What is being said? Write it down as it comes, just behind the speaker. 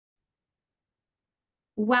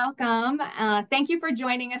Welcome. Thank you for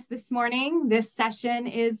joining us this morning. This session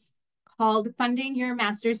is called Funding Your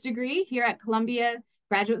Master's Degree here at Columbia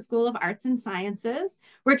Graduate School of Arts and Sciences.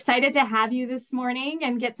 We're excited to have you this morning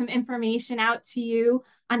and get some information out to you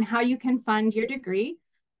on how you can fund your degree.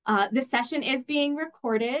 This session is being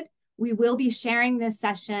recorded. We will be sharing this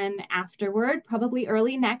session afterward, probably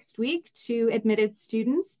early next week, to admitted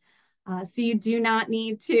students. So you do not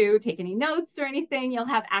need to take any notes or anything. You'll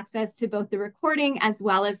have access to both the recording as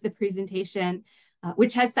well as the presentation,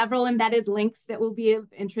 which has several embedded links that will be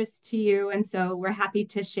of interest to you. And so we're happy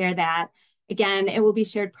to share that. Again, it will be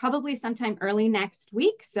shared probably sometime early next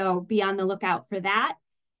week. So be on the lookout for that.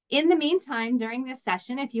 In the meantime, during this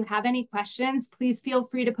session, if you have any questions, please feel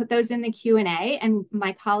free to put those in the Q&A, and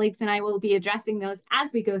my colleagues and I will be addressing those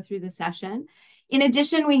as we go through the session. In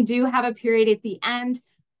addition, we do have a period at the end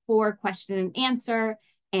for question and answer,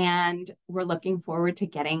 and we're looking forward to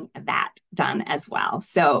getting that done as well.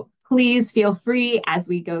 So please feel free as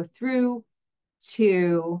we go through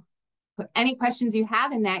to put any questions you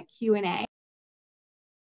have in that Q&A.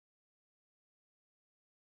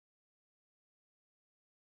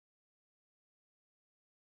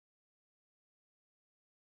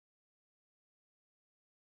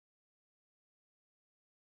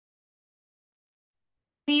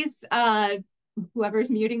 Please, whoever's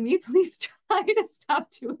muting me, please try to stop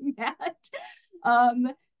doing that.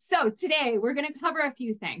 So today we're going to cover a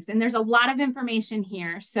few things, and there's a lot of information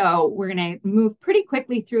here. So we're going to move pretty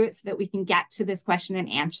quickly through it so that we can get to this question and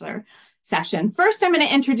answer session. First, I'm going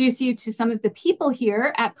to introduce you to some of the people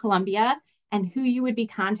here at Columbia and who you would be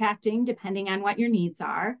contacting depending on what your needs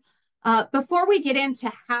are. Before we get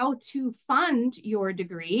into how to fund your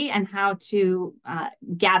degree and how to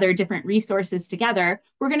gather different resources together,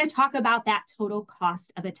 we're going to talk about that total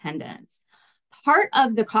cost of attendance. Part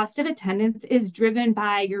of the cost of attendance is driven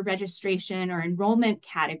by your registration or enrollment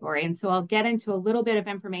category. And so I'll get into a little bit of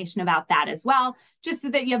information about that as well, just so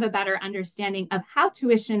that you have a better understanding of how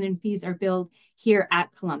tuition and fees are billed here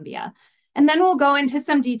at Columbia. And then we'll go into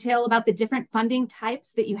some detail about the different funding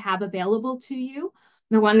types that you have available to you.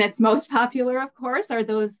 The one that's most popular, of course, are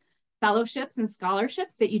those fellowships and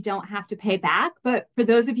scholarships that you don't have to pay back. But for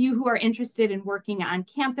those of you who are interested in working on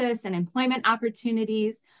campus and employment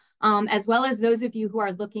opportunities, as well as those of you who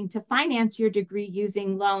are looking to finance your degree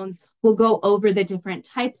using loans, we'll go over the different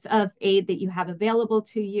types of aid that you have available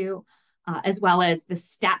to you, as well as the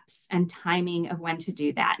steps and timing of when to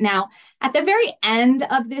do that. Now, at the very end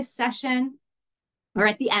of this session, or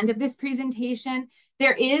at the end of this presentation,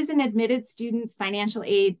 there is an admitted students financial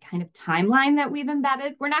aid kind of timeline that we've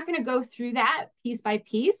embedded. We're not going to go through that piece by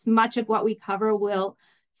piece. Much of what we cover will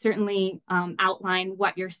certainly outline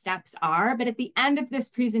what your steps are. But at the end of this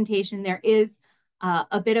presentation, there is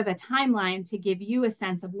a bit of a timeline to give you a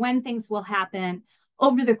sense of when things will happen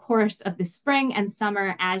over the course of the spring and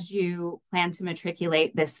summer as you plan to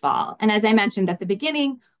matriculate this fall. And as I mentioned at the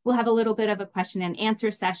beginning, we'll have a little bit of a question and answer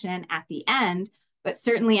session at the end. But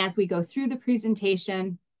certainly as we go through the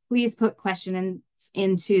presentation, please put questions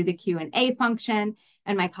into the Q&A function,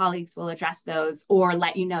 and my colleagues will address those or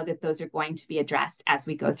let you know that those are going to be addressed as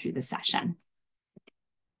we go through the session.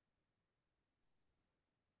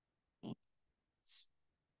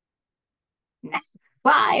 Next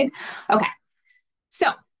slide. Okay,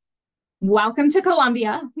 so welcome to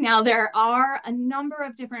Columbia. Now, there are a number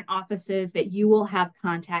of different offices that you will have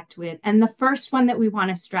contact with, and the first one that we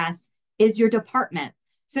want to stress is your department.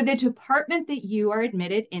 So the department that you are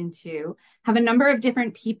admitted into have a number of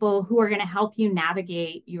different people who are going to help you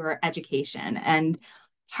navigate your education. And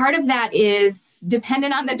part of that is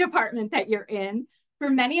dependent on the department that you're in.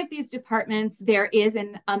 For many of these departments, there is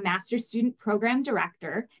a master's student program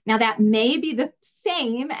director. Now, that may be the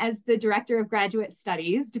same as the director of graduate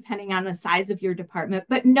studies, depending on the size of your department,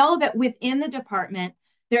 but know that within the department,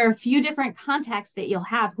 there are a few different contacts that you'll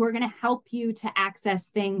have who are going to help you to access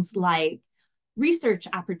things like research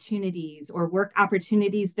opportunities or work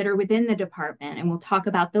opportunities that are within the department. And we'll talk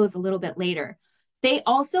about those a little bit later. They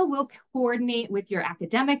also will coordinate with your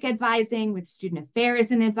academic advising, with student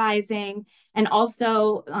affairs and advising, and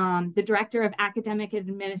also the director of academic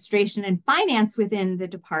administration and finance within the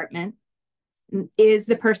department is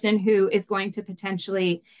the person who is going to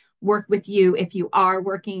potentially work with you if you are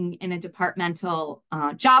working in a departmental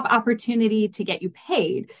job opportunity to get you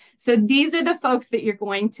paid. So these are the folks that you're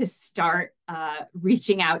going to start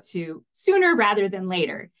reaching out to sooner rather than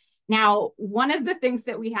later. Now, one of the things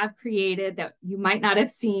that we have created that you might not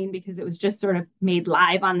have seen because it was just sort of made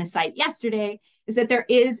live on the site yesterday is that there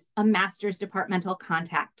is a master's departmental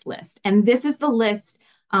contact list. And this is the list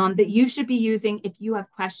that you should be using if you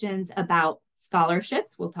have questions about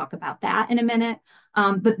scholarships. We'll talk about that in a minute.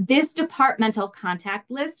 But this departmental contact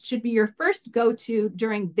list should be your first go-to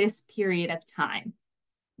during this period of time.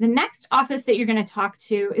 The next office that you're going to talk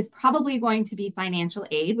to is probably going to be financial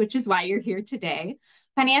aid, which is why you're here today.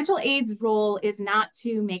 Financial aid's role is not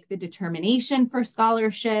to make the determination for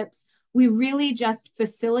scholarships. We really just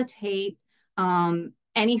facilitate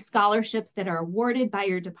any scholarships that are awarded by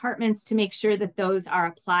your departments to make sure that those are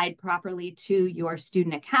applied properly to your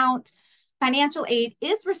student account. Financial aid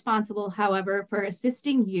is responsible, however, for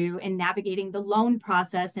assisting you in navigating the loan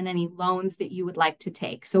process and any loans that you would like to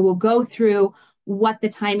take. So we'll go through what the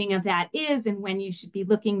timing of that is and when you should be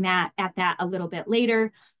looking at that a little bit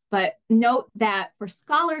later. But note that for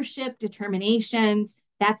scholarship determinations,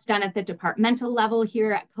 that's done at the departmental level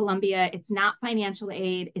here at Columbia. It's not financial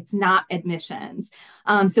aid. It's not admissions.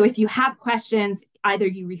 So if you have questions, either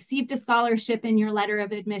you received a scholarship in your letter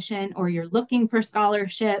of admission or you're looking for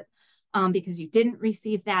scholarship because you didn't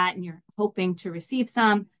receive that and you're hoping to receive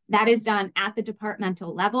some, that is done at the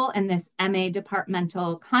departmental level. And this MA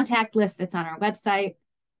departmental contact list that's on our website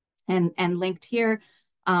and linked here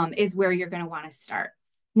is where you're going to want to start.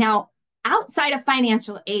 Now, outside of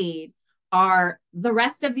financial aid are the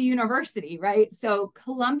rest of the university, right? So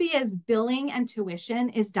Columbia's billing and tuition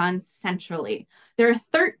is done centrally. There are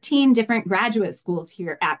 13 different graduate schools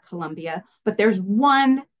here at Columbia, but there's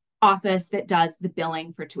one office that does the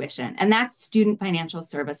billing for tuition, and that's Student Financial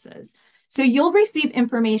Services. So you'll receive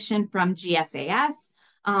information from GSAS,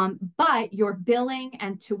 but your billing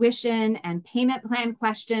and tuition and payment plan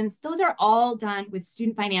questions, those are all done with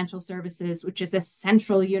Student Financial Services, which is a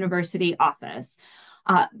central university office.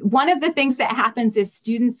 One of the things that happens is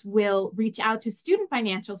students will reach out to Student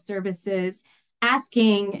Financial Services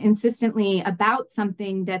asking insistently about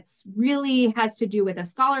something that's really has to do with a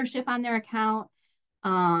scholarship on their account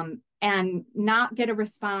and not get a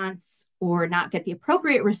response or not get the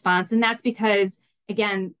appropriate response. And that's because,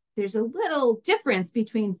 again, there's a little difference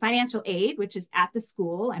between financial aid, which is at the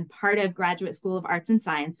school and part of Graduate School of Arts and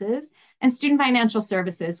Sciences, and Student Financial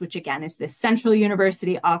Services, which again is this central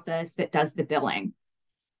university office that does the billing.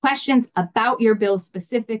 Questions about your bill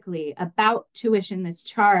specifically, about tuition that's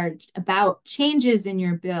charged, about changes in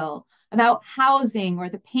your bill, about housing or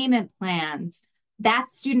the payment plans,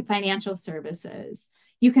 that's Student Financial Services.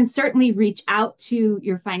 You can certainly reach out to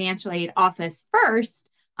your financial aid office first,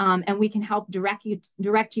 and we can help direct you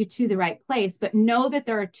to the right place. But know that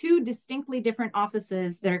there are two distinctly different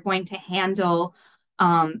offices that are going to handle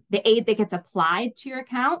the aid that gets applied to your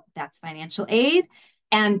account, that's financial aid,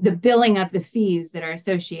 and the billing of the fees that are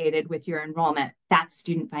associated with your enrollment, that's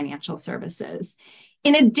Student Financial Services.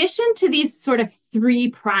 In addition to these sort of three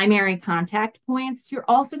primary contact points, you're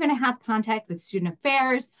also going to have contact with Student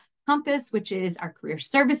Affairs, Compass, which is our career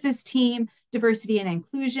services team, diversity and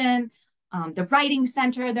inclusion, the Writing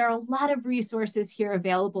Center. There are a lot of resources here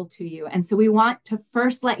available to you. And so we want to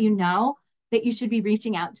first let you know that you should be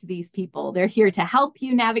reaching out to these people. They're here to help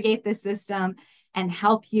you navigate the system and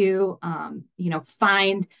help you,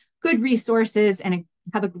 find good resources and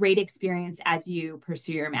have a great experience as you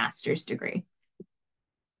pursue your master's degree.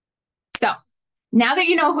 So now that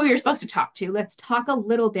you know who you're supposed to talk to, let's talk a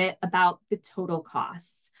little bit about the total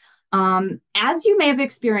costs. As you may have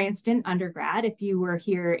experienced in undergrad, if you were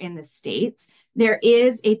here in the States, there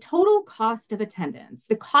is a total cost of attendance.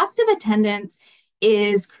 The cost of attendance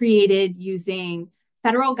is created using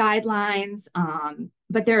federal guidelines,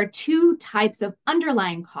 but there are two types of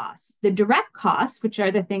underlying costs. The direct costs, which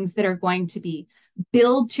are the things that are going to be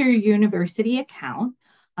billed to your university account.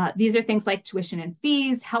 These are things like tuition and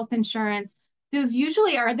fees, health insurance. Those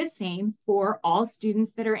usually are the same for all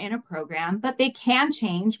students that are in a program, but they can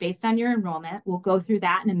change based on your enrollment. We'll go through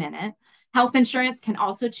that in a minute. Health insurance can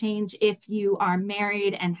also change if you are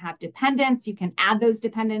married and have dependents. You can add those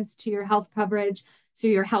dependents to your health coverage. So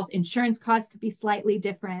your health insurance costs could be slightly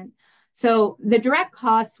different. So the direct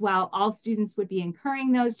costs, while all students would be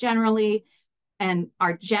incurring those generally and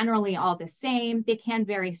are generally all the same, they can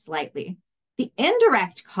vary slightly. The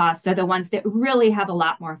indirect costs are the ones that really have a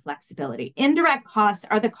lot more flexibility. Indirect costs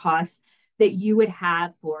are the costs that you would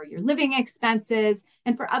have for your living expenses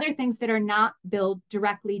and for other things that are not billed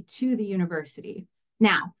directly to the university.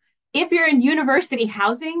 Now, if you're in university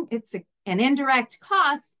housing, it's an indirect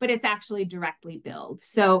cost, but it's actually directly billed.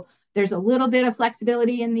 So there's a little bit of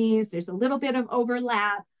flexibility in these. There's a little bit of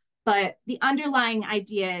overlap, but the underlying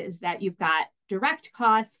idea is that you've got direct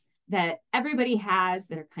costs that everybody has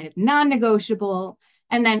that are kind of non-negotiable,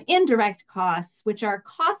 and then indirect costs, which are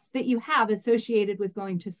costs that you have associated with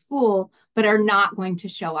going to school, but are not going to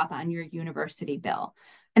show up on your university bill.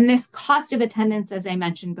 And this cost of attendance, as I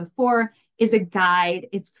mentioned before, is a guide.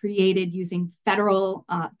 It's created using federally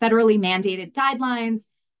mandated guidelines.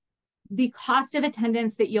 The cost of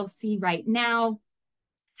attendance that you'll see right now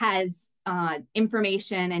has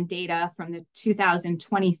information and data from the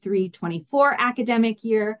 2023-24 academic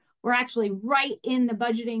year. We're actually right in the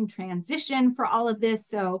budgeting transition for all of this.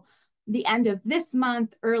 So the end of this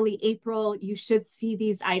month, early April, you should see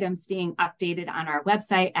these items being updated on our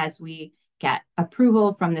website as we get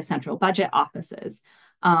approval from the central budget offices.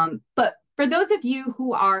 But for those of you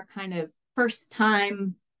who are kind of first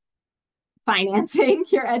time financing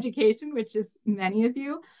your education, which is many of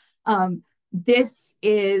you, this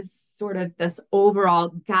is sort of this overall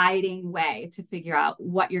guiding way to figure out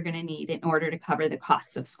what you're going to need in order to cover the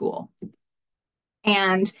costs of school.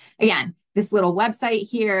 And again, this little website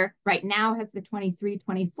here right now has the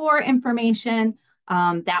 23-24 information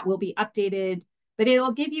that will be updated, but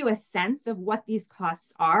it'll give you a sense of what these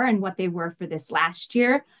costs are and what they were for this last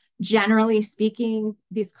year. Generally speaking,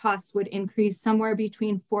 these costs would increase somewhere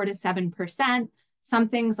between 4 to 7%. Some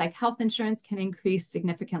things like health insurance can increase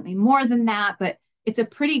significantly more than that, but it's a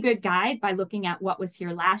pretty good guide by looking at what was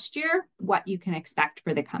here last year, what you can expect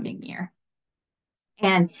for the coming year.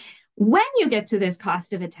 And when you get to this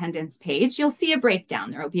cost of attendance page, you'll see a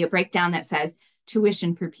breakdown. There will be a breakdown that says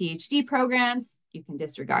tuition for PhD programs. You can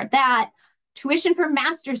disregard that. Tuition for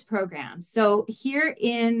master's programs. So here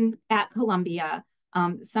at Columbia,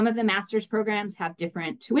 some of the master's programs have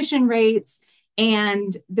different tuition rates,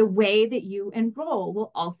 and the way that you enroll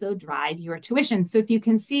will also drive your tuition. So if you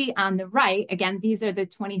can see on the right, again, these are the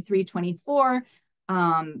 23-24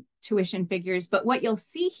 tuition figures, but what you'll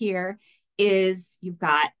see here is you've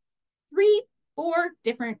got 4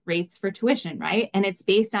 different rates for tuition, right? And it's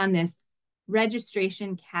based on this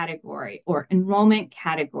registration category or enrollment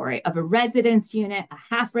category of a residence unit, a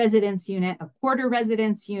half residence unit, a quarter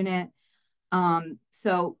residence unit.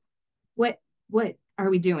 So what are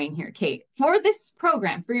we doing here, Kate? For this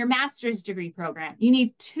program, for your master's degree program, you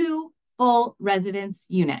need 2 full residence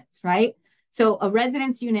units, right? So a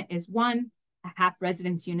residence unit is 1, a half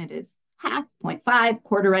residence unit is half, 0.5,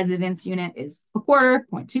 quarter residence unit is a quarter,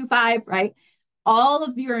 0.25, right? All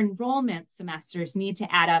of your enrollment semesters need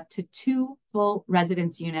to add up to 2 full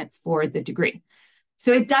residence units for the degree.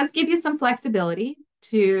 So it does give you some flexibility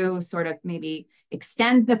to sort of maybe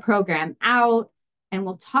extend the program out. And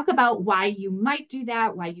we'll talk about why you might do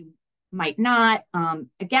that, why you might not.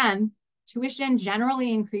 Again, tuition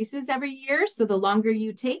generally increases every year. So the longer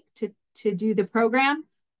you take to do the program,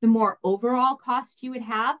 the more overall cost you would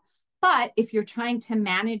have. But if you're trying to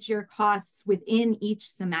manage your costs within each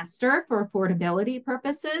semester for affordability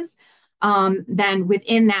purposes, then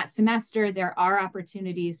within that semester, there are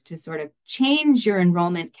opportunities to sort of change your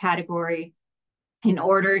enrollment category in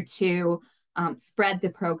order to spread the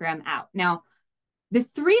program out. Now, the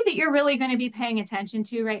 3 that you're really going to be paying attention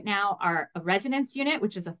to right now are a residence unit,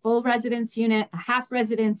 which is a full residence unit, a half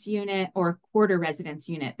residence unit, or a quarter residence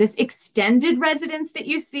unit. This extended residence that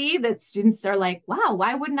you see that students are like, wow,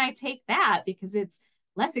 why wouldn't I take that? Because it's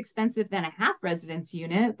less expensive than a half residence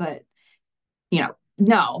unit. But,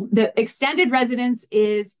 no, the extended residence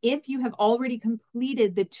is if you have already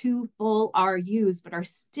completed the 2 full RUs, but are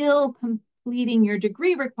still completing your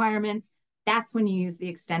degree requirements, that's when you use the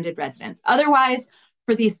extended residence. Otherwise,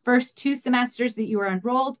 for these first 2 semesters that you are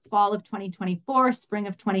enrolled, fall of 2024, spring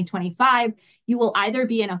of 2025, you will either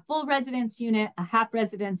be in a full residence unit, a half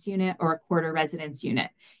residence unit, or a quarter residence unit.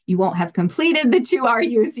 You won't have completed the 2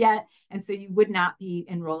 RUs yet, and so you would not be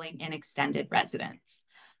enrolling in extended residence.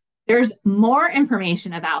 There's more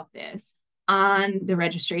information about this on the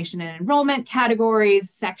registration and enrollment categories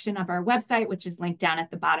section of our website, which is linked down at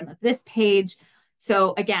the bottom of this page.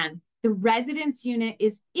 So again, the residence unit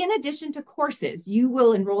is in addition to courses. You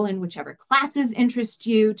will enroll in whichever classes interest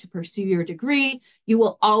you to pursue your degree. You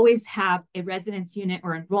will always have a residence unit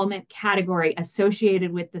or enrollment category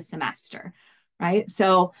associated with the semester, right?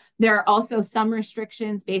 So there are also some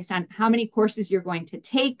restrictions based on how many courses you're going to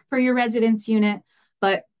take for your residence unit.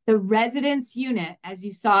 But the residence unit, as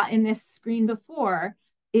you saw in this screen before,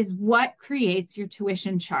 is what creates your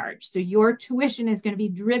tuition charge. So your tuition is going to be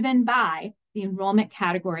driven by the enrollment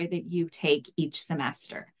category that you take each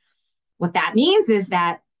semester. What that means is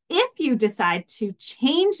that if you decide to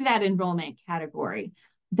change that enrollment category,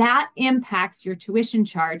 that impacts your tuition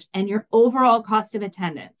charge and your overall cost of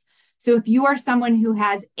attendance. So if you are someone who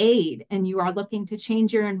has aid and you are looking to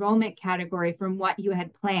change your enrollment category from what you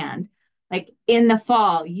had planned, like in the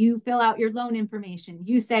fall, you fill out your loan information.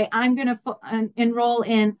 You say, I'm going to enroll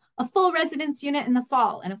in a full residence unit in the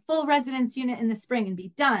fall and a full residence unit in the spring and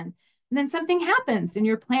be done. And then something happens and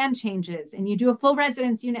your plan changes and you do a full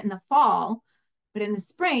residence unit in the fall. But in the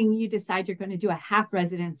spring, you decide you're going to do a half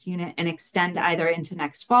residence unit and extend either into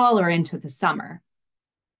next fall or into the summer.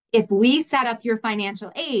 If we set up your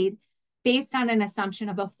financial aid based on an assumption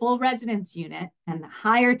of a full residence unit and the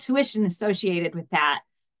higher tuition associated with that,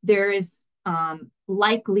 there is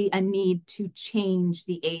likely a need to change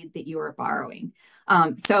the aid that you are borrowing.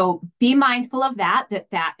 So be mindful of that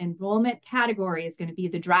enrollment category is going to be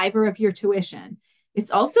the driver of your tuition.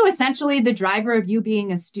 It's also essentially the driver of you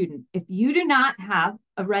being a student. If you do not have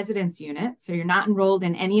a residence unit, so you're not enrolled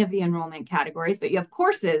in any of the enrollment categories, but you have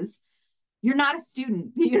courses, you're not a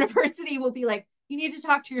student. The university will be like, you need to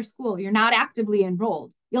talk to your school. You're not actively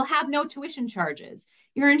enrolled. You'll have no tuition charges.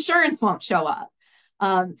 Your insurance won't show up.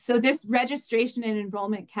 So this registration and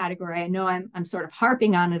enrollment category, I know I'm sort of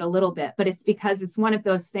harping on it a little bit, but it's because it's one of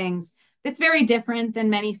those things that's very different than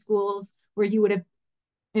many schools where you would have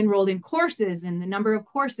enrolled in courses and the number of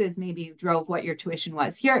courses maybe drove what your tuition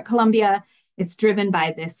was. Here at Columbia, it's driven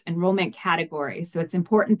by this enrollment category. So it's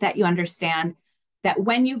important that you understand that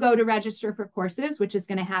when you go to register for courses, which is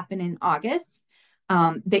going to happen in August,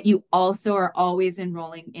 that you also are always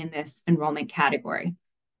enrolling in this enrollment category.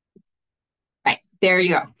 Right, there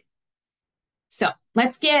you go. So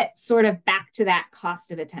let's get sort of back to that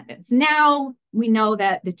cost of attendance. Now we know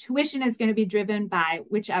that the tuition is going to be driven by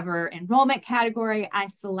whichever enrollment category I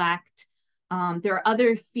select. There are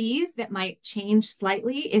other fees that might change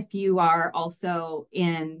slightly if you are also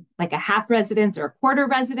in like a half residence or a quarter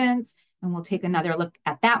residence, and we'll take another look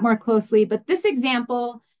at that more closely. But this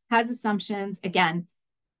example has assumptions. Again,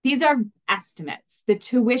 these are estimates. The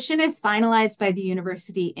tuition is finalized by the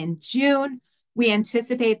university in June. We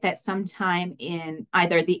anticipate that sometime in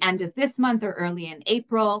either the end of this month or early in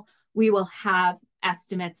April, we will have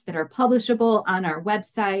estimates that are publishable on our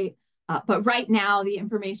website. But right now, the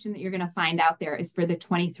information that you're going to find out there is for the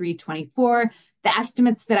 23-24. The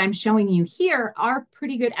estimates that I'm showing you here are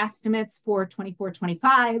pretty good estimates for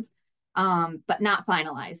 24-25, but not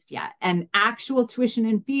finalized yet. And actual tuition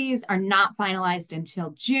and fees are not finalized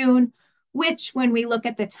until June, which when we look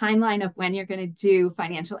at the timeline of when you're going to do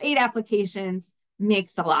financial aid applications,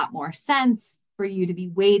 makes a lot more sense for you to be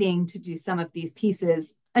waiting to do some of these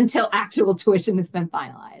pieces until actual tuition has been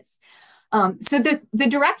finalized. So the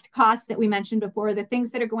direct costs that we mentioned before, the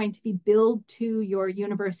things that are going to be billed to your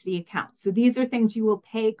university account. So these are things you will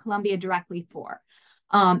pay Columbia directly for.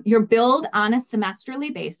 You're billed on a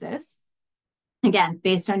semesterly basis, again,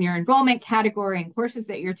 based on your enrollment category and courses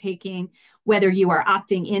that you're taking, whether you are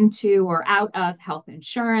opting into or out of health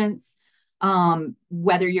insurance,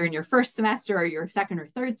 whether you're in your first semester or your second or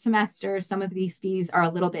third semester. Some of these fees are a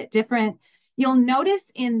little bit different. You'll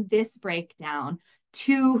notice in this breakdown,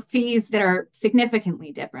 two fees that are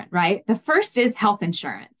significantly different, right? The first is health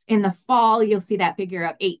insurance. In the fall, you'll see that figure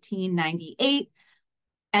of $1,898.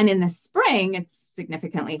 And in the spring, it's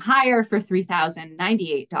significantly higher for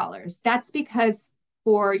 $3,098. That's because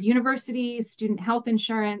for university student health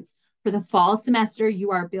insurance, for the fall semester,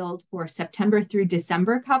 you are billed for September through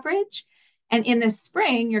December coverage. And in the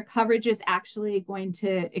spring, your coverage is actually going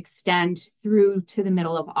to extend through to the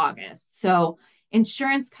middle of August. So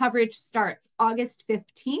insurance coverage starts August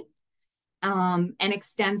 15th and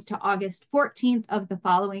extends to August 14th of the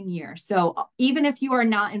following year. So even if you are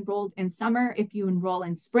not enrolled in summer, if you enroll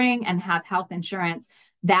in spring and have health insurance,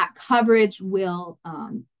 that coverage will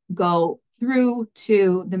go through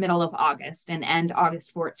to the middle of August and end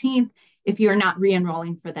August 14th. If you're not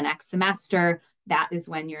re-enrolling for the next semester, that is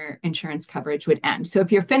when your insurance coverage would end. So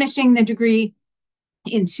if you're finishing the degree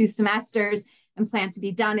in 2 semesters and plan to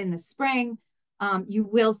be done in the spring, you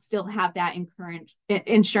will still have that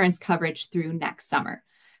insurance coverage through next summer.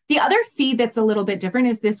 The other fee that's a little bit different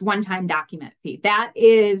is this one-time document fee. That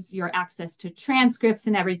is your access to transcripts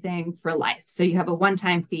and everything for life. So you have a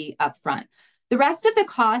one-time fee up front. The rest of the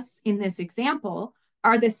costs in this example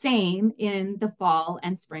are the same in the fall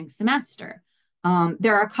and spring semester.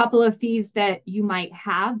 There are a couple of fees that you might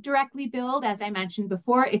have directly billed. As I mentioned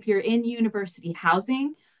before, if you're in university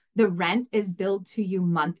housing, the rent is billed to you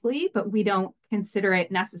monthly, but we don't consider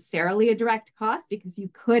it necessarily a direct cost because you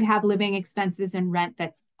could have living expenses and rent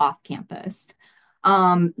that's off campus.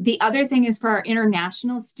 The other thing is for our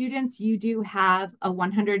international students, you do have a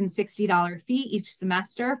 $160 fee each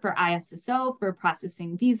semester for ISSO, for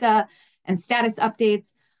processing visa and status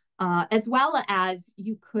updates, as well as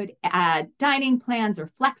you could add dining plans or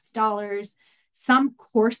flex dollars. Some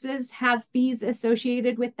courses have fees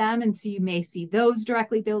associated with them, and so you may see those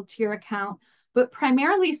directly billed to your account. But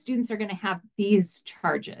primarily, students are going to have these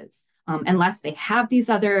charges. Unless they have these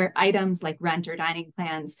other items like rent or dining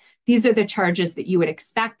plans, these are the charges that you would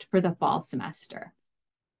expect for the fall semester.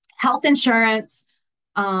 Health insurance,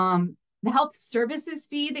 The health services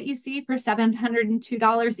fee that you see for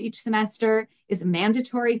 $702 each semester is a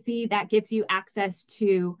mandatory fee that gives you access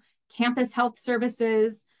to campus health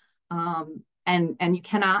services. And you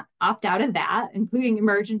cannot opt out of that, including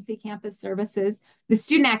emergency campus services. The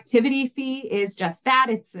student activity fee is just that.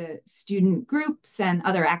 It's student groups and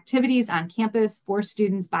other activities on campus for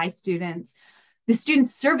students, by students. The student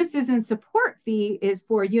services and support fee is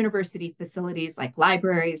for university facilities like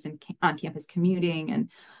libraries and on-campus commuting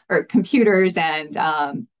or computers and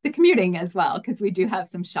the commuting as well, because we do have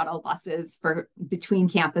some shuttle buses for between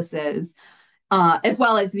campuses, as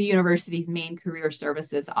well as the university's main career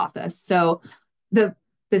services office. So the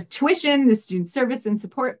tuition, the student service and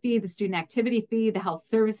support fee, the student activity fee, the health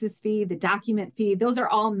services fee, the document fee, those are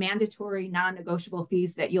all mandatory non-negotiable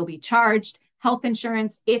fees that you'll be charged. Health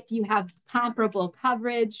insurance, if you have comparable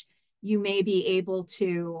coverage, you may be able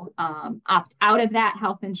to opt out of that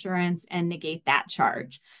health insurance and negate that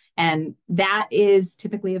charge. And that is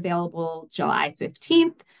typically available July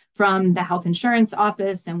 15th from the health insurance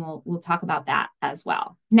office, and we'll talk about that as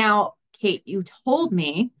well. Now, Kate, you told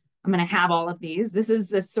me I'm going to have all of these. This is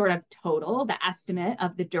the sort of total, the estimate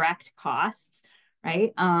of the direct costs,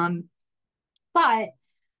 right? But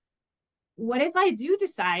what if I do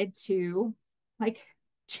decide to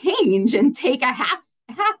change and take a half,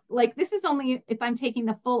 like this is only if I'm taking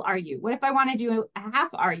the full RU. What if I want to do a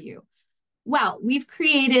half RU? Well, we've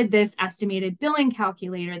created this estimated billing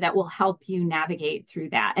calculator that will help you navigate through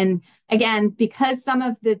that. And again, because some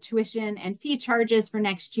of the tuition and fee charges for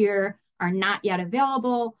next year are not yet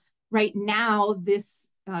available, right now this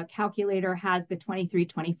calculator has the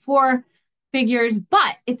 23-24 figures,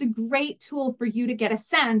 but it's a great tool for you to get a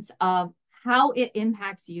sense of how it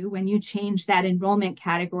impacts you when you change that enrollment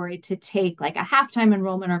category to take like a half-time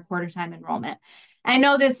enrollment or quarter-time enrollment. I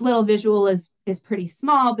know this little visual is pretty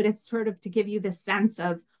small, but it's sort of to give you the sense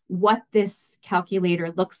of what this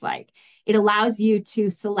calculator looks like. It allows you to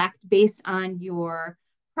select based on your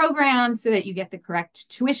program so that you get the correct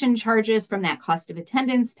tuition charges from that cost of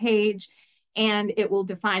attendance page, and it will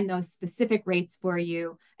define those specific rates for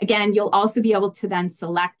you. Again, you'll also be able to then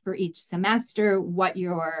select for each semester what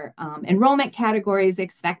your enrollment category is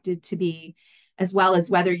expected to be, as well as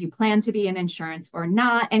whether you plan to be in insurance or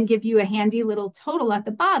not, and give you a handy little total at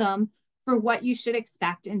the bottom for what you should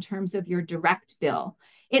expect in terms of your direct bill.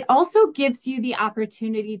 It also gives you the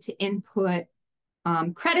opportunity to input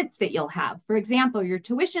credits that you'll have. For example, your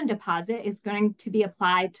tuition deposit is going to be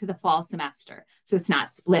applied to the fall semester. So it's not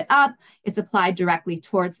split up, it's applied directly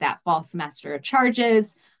towards that fall semester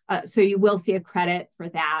charges. So you will see a credit for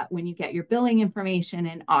that when you get your billing information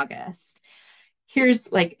in August.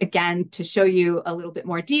 Here's again, to show you a little bit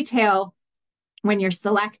more detail, when you're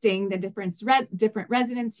selecting the different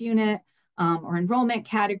residence unit or enrollment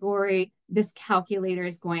category, this calculator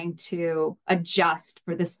is going to adjust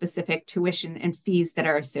for the specific tuition and fees that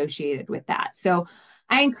are associated with that. So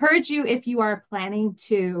I encourage you, if you are planning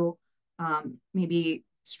to maybe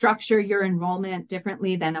structure your enrollment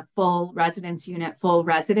differently than a full residence unit,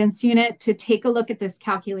 to take a look at this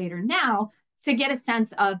calculator now to get a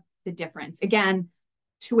sense of the difference. Again,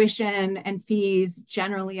 tuition and fees,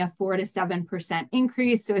 generally a 4 to 7%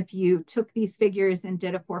 increase. So if you took these figures and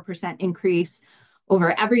did a 4% increase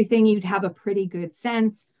over everything, you'd have a pretty good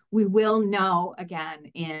sense. We will know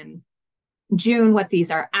again in June what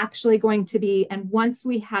these are actually going to be. And once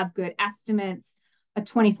we have good estimates, a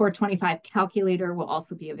 24-25 calculator will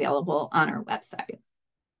also be available on our website.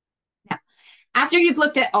 Now, after you've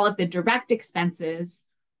looked at all of the direct expenses,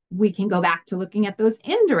 we can go back to looking at those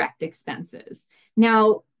indirect expenses.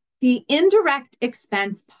 Now, the indirect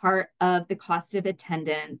expense part of the cost of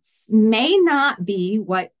attendance may not be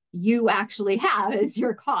what you actually have as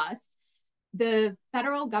your costs. The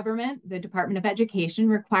federal government, the Department of Education,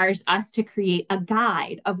 requires us to create a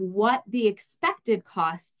guide of what the expected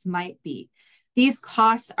costs might be. These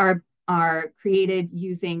costs are created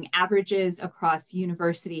using averages across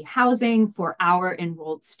university housing for our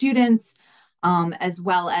enrolled students, as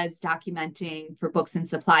well as documenting for books and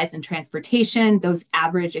supplies and transportation, those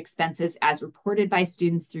average expenses as reported by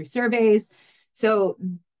students through surveys. So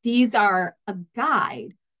these are a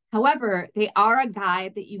guide. However, they are a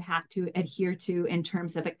guide that you have to adhere to in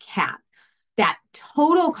terms of a cap. That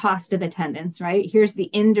total cost of attendance, right? Here's the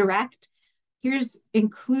indirect. Here's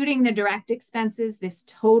including the direct expenses, this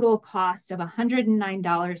total cost of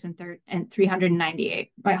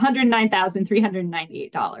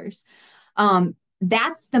 $109,398.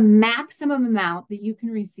 That's the maximum amount that you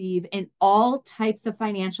can receive in all types of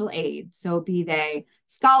financial aid. So be they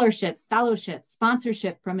scholarships, fellowships,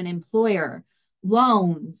 sponsorship from an employer,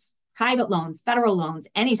 loans, private loans, federal loans,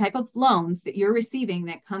 any type of loans that you're receiving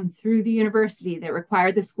that come through the university that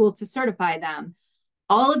require the school to certify them,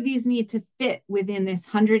 all of these need to fit within this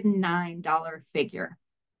 $109 figure.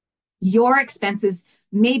 Your expenses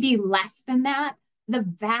may be less than that. The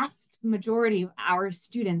vast majority of our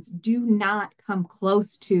students do not come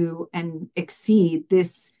close to and exceed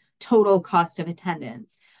this total cost of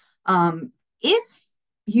attendance. If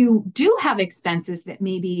you do have expenses that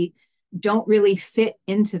maybe don't really fit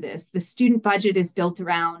into this, the student budget is built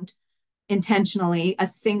around intentionally a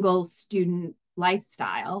single student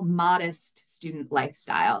lifestyle, modest student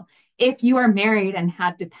lifestyle. If you are married and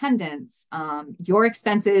have dependents, your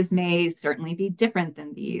expenses may certainly be different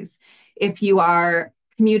than these. If you are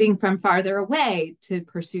commuting from farther away to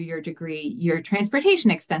pursue your degree, your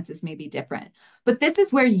transportation expenses may be different. But this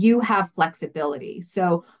is where you have flexibility.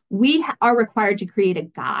 So we are required to create a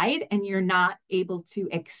guide, and you're not able to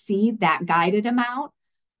exceed that guided amount.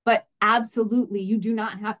 But absolutely, you do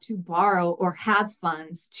not have to borrow or have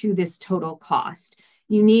funds to this total cost.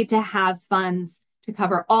 You need to have funds to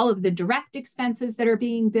cover all of the direct expenses that are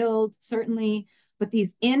being billed, certainly, but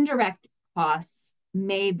these indirect costs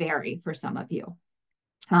may vary for some of you.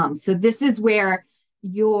 So this is where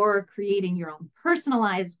you're creating your own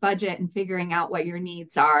personalized budget and figuring out what your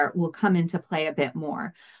needs are will come into play a bit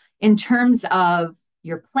more. In terms of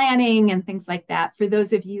your planning and things like that, for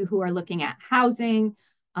those of you who are looking at housing,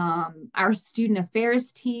 our student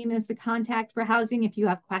affairs team is the contact for housing if you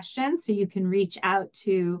have questions. So you can reach out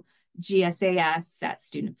to GSAS at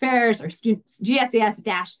Student Affairs or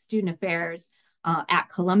GSAS-Student Affairs at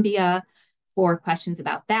Columbia for questions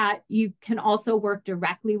about that. You can also work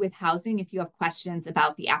directly with housing if you have questions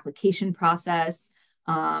about the application process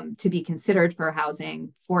to be considered for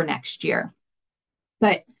housing for next year.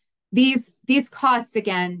 But these costs,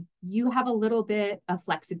 again, you have a little bit of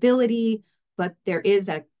flexibility, but there is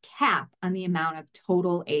a cap on the amount of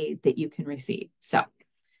total aid that you can receive. So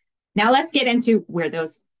now let's get into where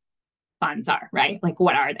those funds are, right? Like,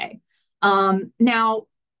 what are they? Now,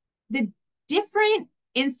 the different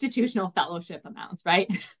institutional fellowship amounts, right?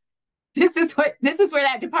 This is where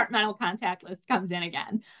that departmental contact list comes in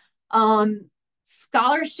again.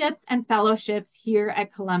 Scholarships and fellowships here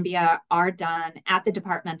at Columbia are done at the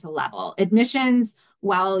departmental level. Admissions,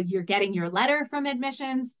 while you're getting your letter from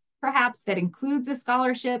admissions, perhaps that includes a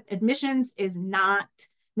scholarship, admissions is not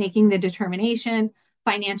making the determination.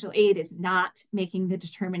 Financial aid is not making the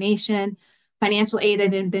determination. Financial aid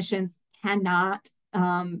and admissions cannot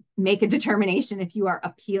make a determination if you are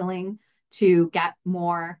appealing to get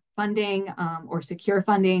more funding or secure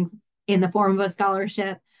funding in the form of a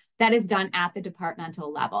scholarship. That is done at the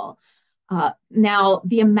departmental level. Now,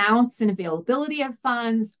 the amounts and availability of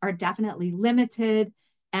funds are definitely limited,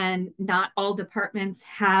 and not all departments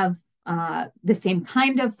have the same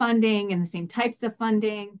kind of funding and the same types of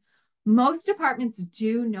funding. Most departments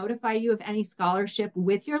do notify you of any scholarship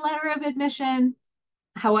with your letter of admission.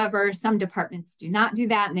 However, some departments do not do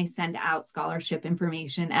that, and they send out scholarship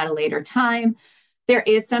information at a later time. There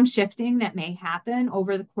is some shifting that may happen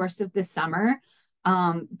over the course of the summer.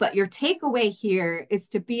 But your takeaway here is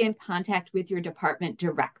to be in contact with your department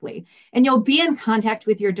directly. And you'll be in contact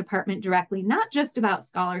with your department directly, not just about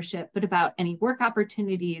scholarship, but about any work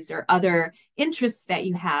opportunities or other interests that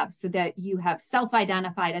you have, so that you have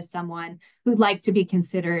self-identified as someone who'd like to be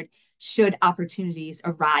considered should opportunities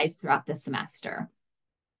arise throughout the semester.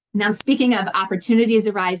 Now, speaking of opportunities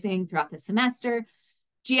arising throughout the semester,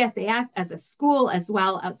 GSAS as a school, as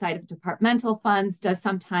well outside of departmental funds, does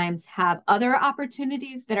sometimes have other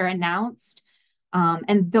opportunities that are announced.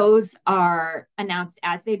 And those are announced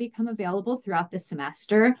as they become available throughout the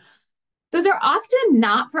semester. Those are often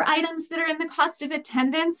not for items that are in the cost of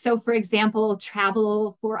attendance. So for example,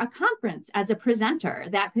 travel for a conference as a presenter,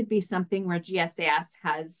 that could be something where GSAS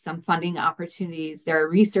has some funding opportunities. There are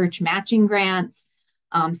research matching grants.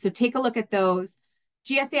 So take a look at those.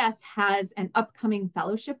 GSAS has an upcoming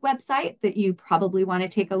fellowship website that you probably want to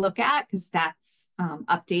take a look at, because that's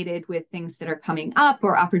updated with things that are coming up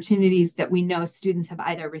or opportunities that we know students have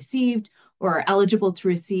either received or are eligible to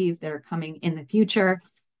receive that are coming in the future.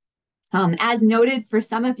 As noted for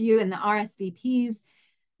some of you in the RSVPs,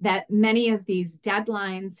 that many of these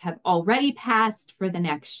deadlines have already passed for the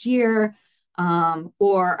next year,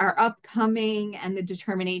 or are upcoming, and the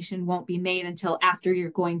determination won't be made until after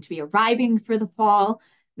you're going to be arriving for the fall.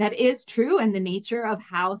 That is true in the nature of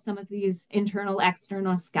how some of these internal,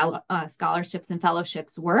 external scholarships and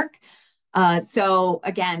fellowships work. So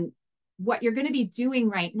again, what you're going to be doing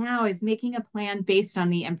right now is making a plan based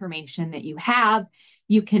on the information that you have.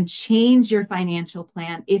 You can change your financial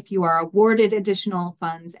plan if you are awarded additional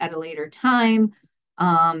funds at a later time.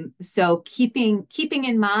 So keeping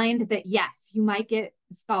in mind that, yes, you might get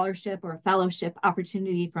a scholarship or a fellowship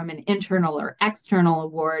opportunity from an internal or external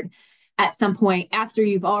award at some point after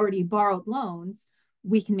you've already borrowed loans,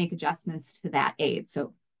 we can make adjustments to that aid.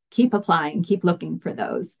 So keep applying, keep looking for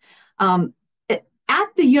those.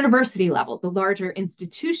 At the university level, the larger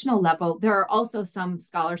institutional level, there are also some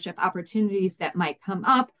scholarship opportunities that might come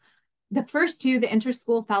up. The first two, the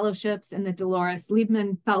Interschool Fellowships and the Dolores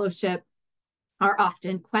Liebman Fellowship, are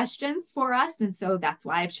often questions for us. And so that's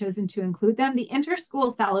why I've chosen to include them. The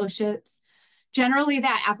Interschool Fellowships, generally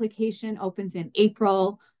that application opens in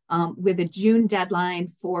April with a June deadline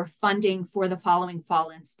for funding for the following fall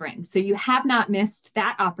and spring. So you have not missed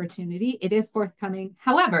that opportunity. It is forthcoming.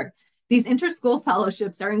 However, these interschool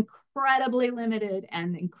fellowships are incredibly limited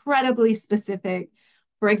and incredibly specific.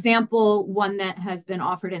 For example, one that has been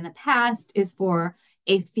offered in the past is for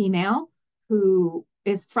a female who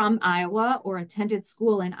is from Iowa or attended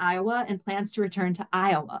school in Iowa and plans to return to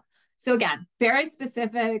Iowa. So again, very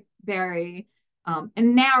specific, very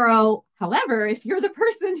and narrow. However, if you're the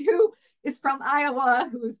person who is from Iowa,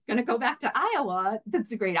 who's going to go back to Iowa,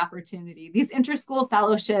 that's a great opportunity. These interschool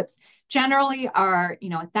fellowships generally are,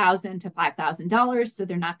 $1,000 to $5,000. So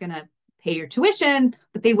they're not going to pay your tuition,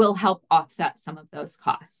 but they will help offset some of those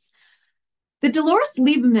costs. The Dolores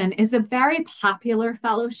Liebman is a very popular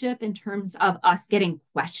fellowship in terms of us getting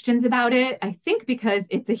questions about it. I think because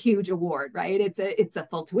it's a huge award, right? It's a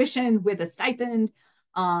full tuition with a stipend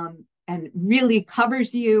and really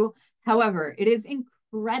covers you. However, it is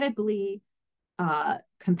incredibly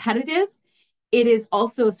competitive. It is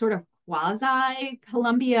also sort of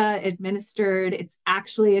quasi-Columbia administered. It's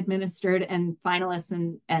actually administered, and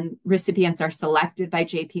finalists and recipients are selected by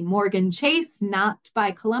JP Morgan Chase, not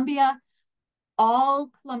by Columbia. All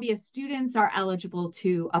Columbia students are eligible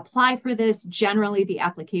to apply for this. Generally, the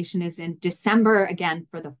application is in December, again,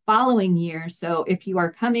 for the following year. So if you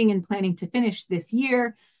are coming and planning to finish this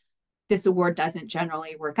year, this award doesn't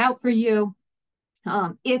generally work out for you.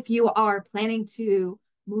 If you are planning to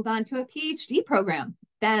move on to a PhD program,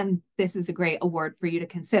 then this is a great award for you to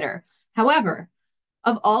consider. However,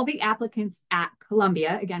 of all the applicants at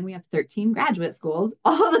Columbia, again, we have 13 graduate schools,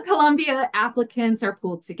 all the Columbia applicants are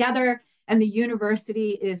pooled together, and the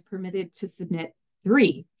university is permitted to submit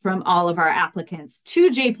 3 from all of our applicants to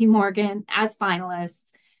JP Morgan as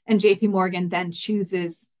finalists, and JP Morgan then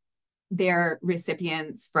chooses their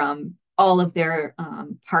recipients from all of their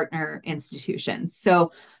partner institutions.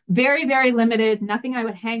 So very, very limited, nothing I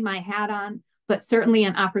would hang my hat on, but certainly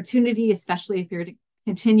an opportunity, especially if you're to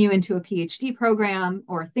continue into a PhD program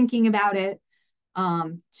or thinking about it,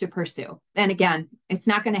 to pursue. And again, it's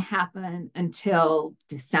not going to happen until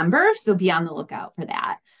December, so be on the lookout for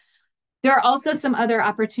that. There are also some other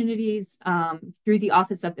opportunities through the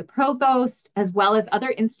Office of the Provost, as well as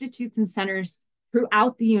other institutes and centers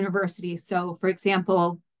throughout the university. So for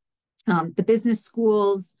example, the business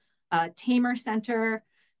schools, Tamer Center,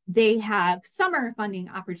 they have summer funding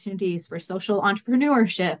opportunities for social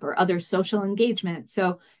entrepreneurship or other social engagement.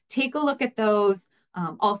 So take a look at those.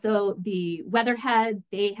 Also, the Weatherhead,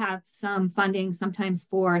 they have some funding sometimes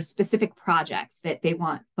for specific projects that they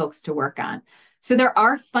want folks to work on. So there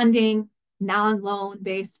are funding,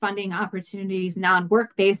 non-loan-based funding opportunities,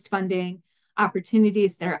 non-work-based funding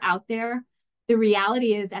opportunities that are out there. The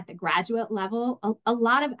reality is at the graduate level, a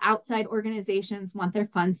lot of outside organizations want their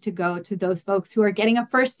funds to go to those folks who are getting a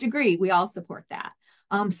first degree. We all support that.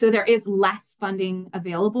 So there is less funding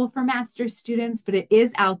available for master's students, but it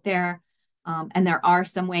is out there. And there are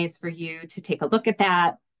some ways for you to take a look at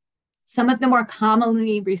that. Some of the more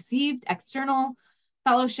commonly received external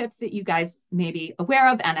fellowships that you guys may be aware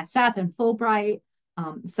of, NSF and Fulbright,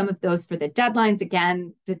 some of those for the deadlines.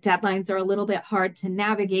 Again, the deadlines are a little bit hard to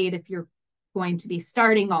navigate if you're going to be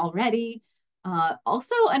starting already.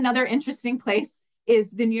 Also, another interesting place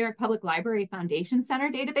is the New York Public Library Foundation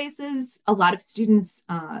Center databases. A lot of students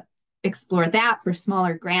explore that for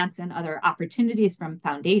smaller grants and other opportunities from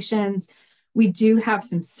foundations. We do have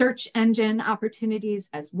some search engine opportunities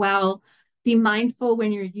as well. Be mindful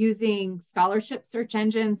when you're using scholarship search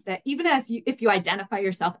engines that even if you identify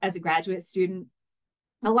yourself as a graduate student,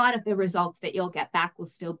 a lot of the results that you'll get back will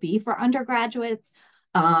still be for undergraduates.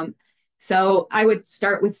 So I would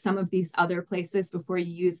start with some of these other places before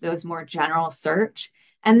you use those more general search,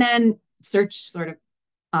 and then search sort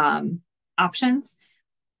of options.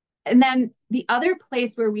 And then the other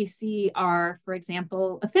place where we see are, for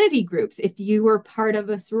example, affinity groups. If you were part of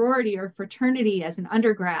a sorority or fraternity as an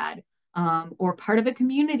undergrad, or part of a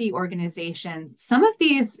community organization, some of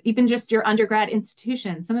these, even just your undergrad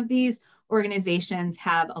institution, some of these organizations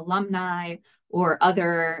have alumni or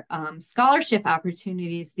other scholarship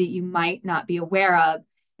opportunities that you might not be aware of.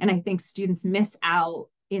 And I think students miss out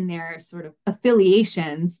in their sort of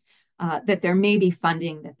affiliations that there may be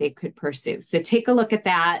funding that they could pursue. So take a look at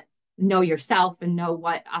that, know yourself, and know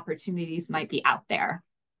what opportunities might be out there.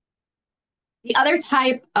 The other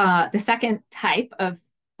type, the second type of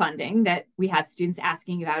funding that we have students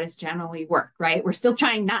asking about is generally work, right? We're still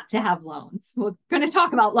trying not to have loans. We're going to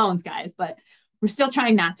talk about loans, guys, but we're still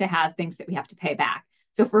trying not to have things that we have to pay back.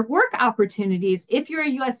 So for work opportunities, if you're a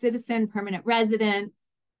US citizen, permanent resident,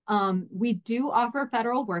 we do offer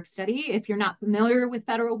federal work study. If you're not familiar with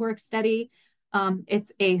federal work study,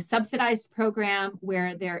 it's a subsidized program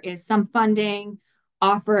where there is some funding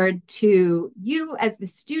offered to you as the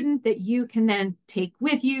student that you can then take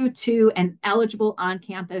with you to an eligible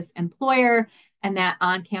on-campus employer, and that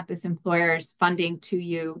on-campus employer's funding to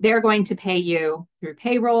you. They're going to pay you through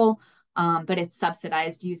payroll, but it's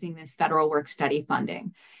subsidized using this federal work study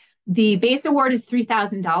funding. The base award is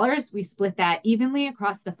 $3,000. We split that evenly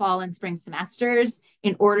across the fall and spring semesters.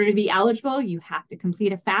 In order to be eligible, you have to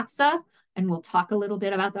complete a FAFSA, and we'll talk a little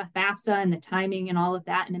bit about the FAFSA and the timing and all of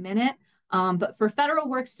that in a minute. But for federal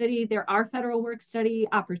work study, there are federal work study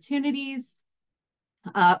opportunities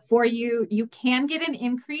for you. You can get an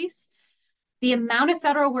increase. The amount of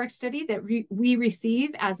federal work study that we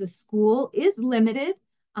receive as a school is limited.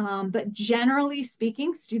 But generally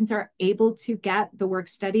speaking, students are able to get the work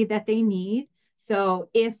study that they need. So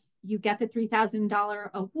if you get the $3,000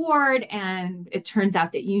 award and it turns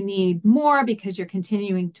out that you need more because you're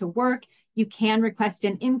continuing to work, you can request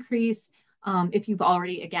an increase. If you've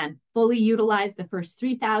already, again, fully utilized the first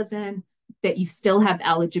 $3,000, that you still have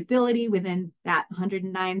eligibility within that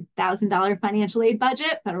 $109,000 financial aid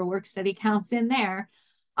budget, federal work study counts in there.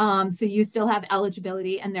 So you still have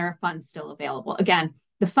eligibility and there are funds still available. Again,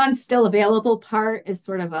 the funds still available part is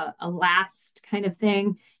sort of a last kind of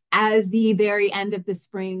thing. As the very end of the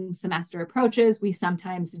spring semester approaches, we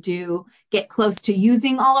sometimes do get close to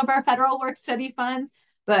using all of our federal work study funds.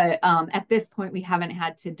 But at this point, we haven't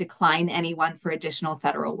had to decline anyone for additional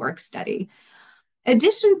federal work study. In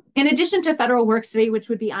addition to federal work study, which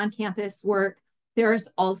would be on-campus work, there's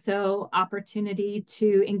also opportunity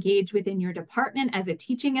to engage within your department as a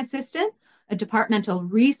teaching assistant, a departmental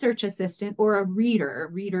research assistant, or a reader.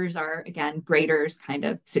 Readers are, again, graders kind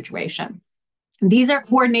of situation. These are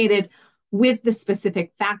coordinated with the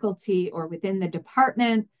specific faculty or within the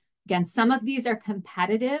department. Again, some of these are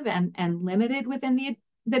competitive and limited within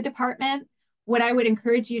the department. What I would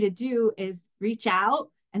encourage you to do is reach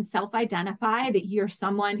out and self-identify that you're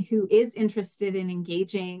someone who is interested in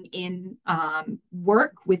engaging in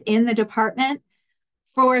work within the department.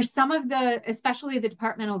 For some of the, especially the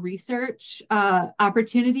departmental research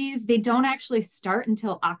opportunities, they don't actually start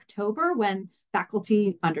until October when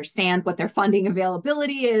faculty understand what their funding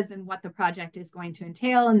availability is and what the project is going to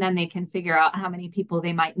entail, and then they can figure out how many people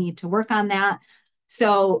they might need to work on that.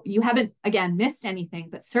 So you haven't, again, missed anything,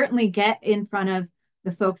 but certainly get in front of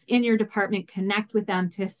the folks in your department, connect with them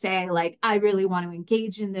to say, like, I really want to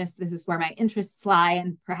engage in this. This is where my interests lie,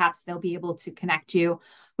 and perhaps they'll be able to connect you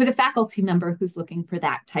with a faculty member who's looking for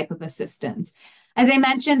that type of assistance. As I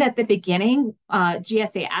mentioned at the beginning,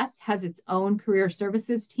 GSAS has its own career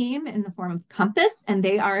services team in the form of Compass, and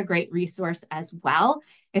they are a great resource as well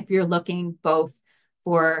if you're looking both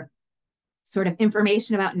for sort of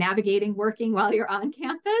information about navigating working while you're on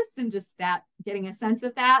campus and just that, getting a sense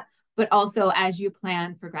of that, but also as you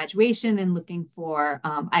plan for graduation and looking for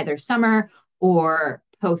either summer or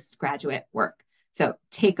postgraduate work. So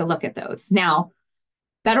take a look at those. Now,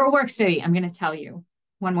 federal work study, I'm going to tell you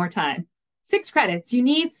one more time. 6 credits. You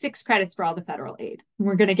need 6 credits for all the federal aid.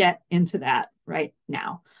 We're going to get into that right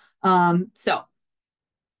now. So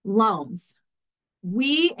loans.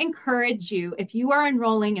 We encourage you, if you are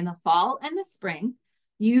enrolling in the fall and the spring,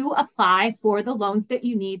 you apply for the loans that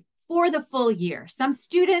you need for the full year. Some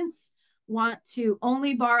students want to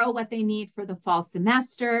only borrow what they need for the fall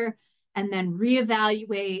semester and then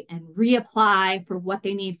reevaluate and reapply for what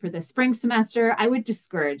they need for the spring semester. I would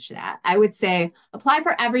discourage that. I would say apply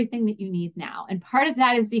for everything that you need now. And part of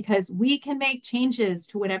that is because we can make changes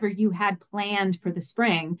to whatever you had planned for the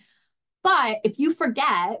spring. But if you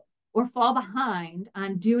forget or fall behind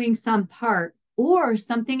on doing some part, or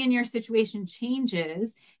something in your situation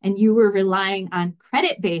changes and you were relying on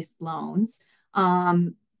credit-based loans,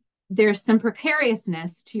 there's some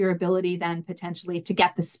precariousness to your ability then potentially to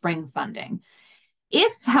get the spring funding.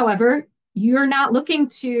 If, however, you're not looking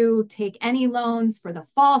to take any loans for the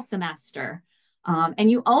fall semester, and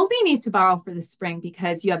you only need to borrow for the spring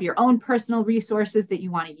because you have your own personal resources that you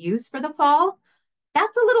want to use for the fall,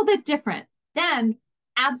 That's a little bit different. Then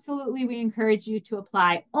absolutely we encourage you to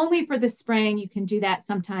apply only for the spring. You can do that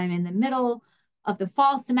sometime in the middle of the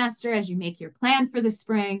fall semester as you make your plan for the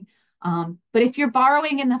spring. But if you're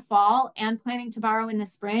borrowing in the fall and planning to borrow in the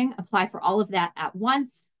spring, apply for all of that at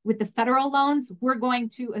once. With the federal loans, we're going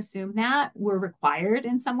to assume that. We're required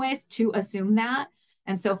in some ways to assume that.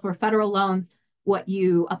 And so for federal loans, what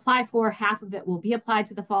you apply for, half of it will be applied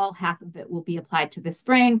to the fall, half of it will be applied to the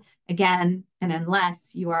spring. Again, and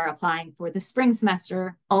unless you are applying for the spring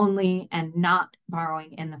semester only and not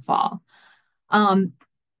borrowing in the fall.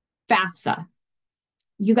 FAFSA.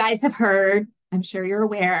 You guys have heard, I'm sure you're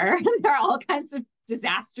aware, there are all kinds of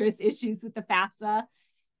disastrous issues with the FAFSA.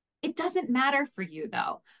 It doesn't matter for you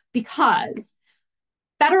though, because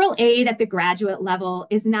federal aid at the graduate level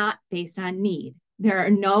is not based on need. There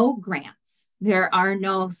are no grants. There are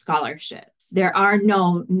no scholarships. There are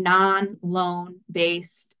no non-loan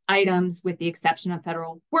based items with the exception of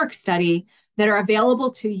federal work study that are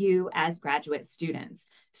available to you as graduate students.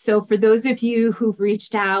 So for those of you who've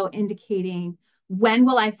reached out indicating, when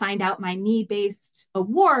will I find out my need-based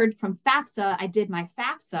award from FAFSA? I did my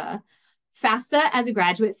FAFSA. FAFSA as a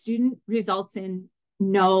graduate student results in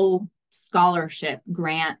no scholarship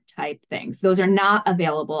grant type things. Those are not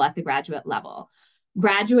available at the graduate level.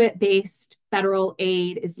 Graduate-based federal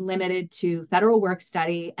aid is limited to federal work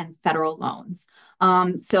study and federal loans.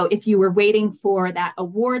 So if you were waiting for that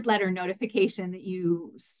award letter notification that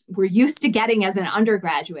you were used to getting as an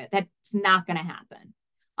undergraduate, that's not going to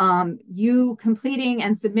happen. You completing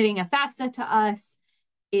and submitting a FAFSA to us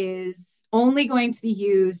is only going to be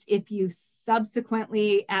used if you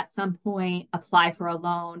subsequently at some point apply for a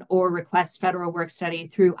loan or request federal work study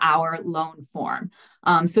through our loan form.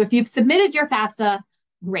 So if you've submitted your FAFSA,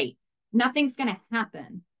 great. Nothing's going to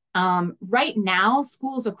happen. Right now,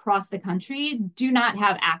 schools across the country do not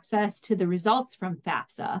have access to the results from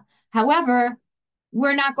FAFSA. However,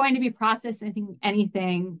 we're not going to be processing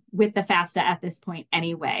anything with the FAFSA at this point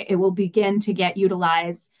anyway. It will begin to get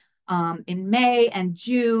utilized in May and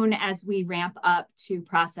June as we ramp up to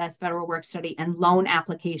process federal work study and loan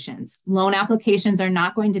applications. Loan applications are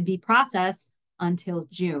not going to be processed until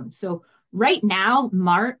June. So right now,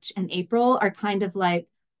 March and April are kind of like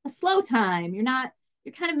a slow time. You're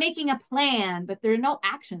kind of making a plan, but there are no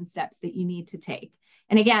action steps that you need to take.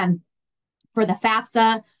 And again, for the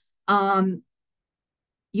FAFSA,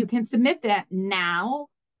 you can submit that now.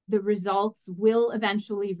 The results will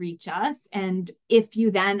eventually reach us. And if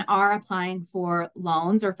you then are applying for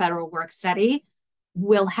loans or federal work study,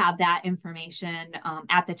 we'll have that information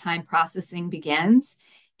at the time processing begins.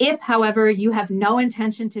 If, however, you have no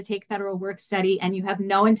intention to take federal work study and you have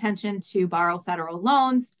no intention to borrow federal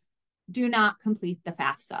loans, do not complete the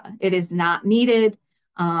FAFSA. It is not needed.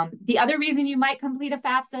 The other reason you might complete a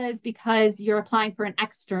FAFSA is because you're applying for an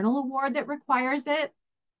external award that requires it.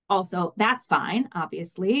 Also, that's fine,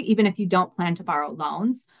 obviously, even if you don't plan to borrow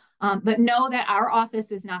loans. But know that our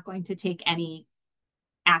office is not going to take any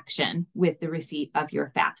action with the receipt of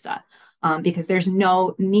your FAFSA because there's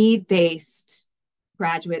no need-based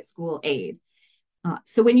graduate school aid.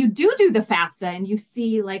 So when you do the FAFSA and you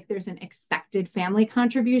see like there's an expected family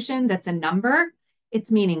contribution that's a number, it's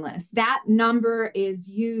meaningless. That number is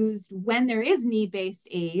used when there is need-based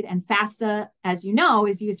aid, and FAFSA, as you know,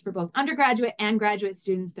 is used for both undergraduate and graduate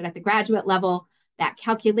students, but at the graduate level, that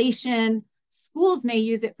calculation, schools may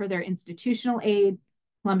use it for their institutional aid.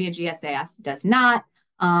 Columbia GSAS does not.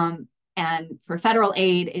 And for federal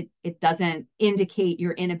aid, it doesn't indicate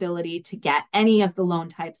your inability to get any of the loan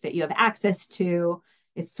types that you have access to.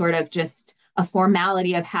 It's sort of just a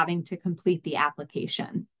formality of having to complete the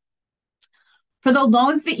application. For the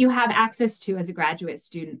loans that you have access to as a graduate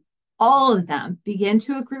student, all of them begin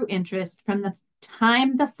to accrue interest from the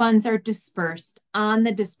time the funds are dispersed on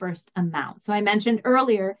the dispersed amount. So I mentioned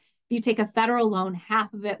earlier, if you take a federal loan,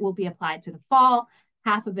 half of it will be applied to the fall,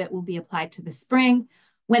 half of it will be applied to the spring.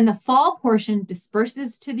 When the fall portion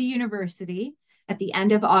disperses to the university at the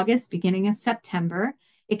end of August, beginning of September,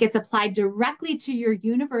 it gets applied directly to your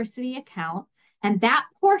university account. And that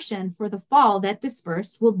portion for the fall that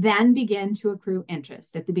dispersed will then begin to accrue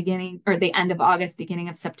interest at the beginning or the end of August, beginning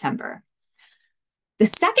of September. The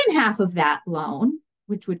second half of that loan,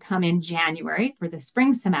 which would come in January for the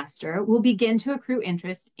spring semester, will begin to accrue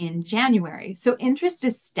interest in January. So interest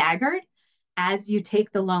is staggered as you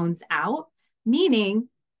take the loans out, meaning,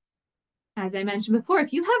 as I mentioned before,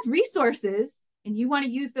 if you have resources and you want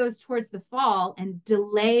to use those towards the fall and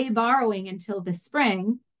delay borrowing until the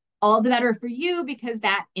spring, all the better for you because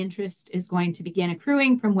that interest is going to begin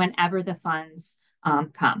accruing from whenever the funds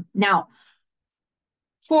come. Now,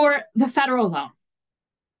 for the federal loan,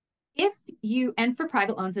 And for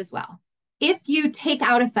private loans as well, if you take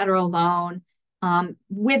out a federal loan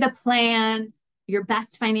with a plan, your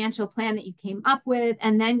best financial plan that you came up with,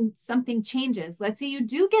 and then something changes. Let's say you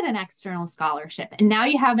do get an external scholarship, and now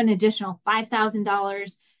you have an additional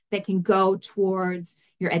 $5,000 that can go towards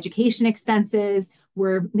your education expenses,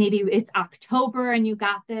 where maybe it's October and you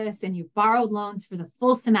got this and you borrowed loans for the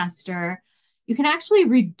full semester. You can actually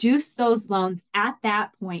reduce those loans at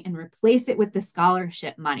that point and replace it with the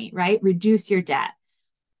scholarship money, right? Reduce your debt.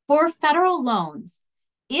 For federal loans,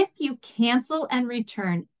 if you cancel and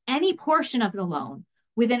return any portion of the loan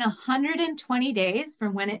within 120 days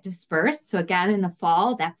from when it dispersed, so again, in the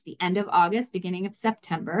fall, that's the end of August, beginning of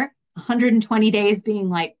September, 120 days being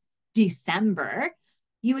like December,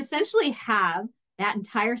 you essentially have that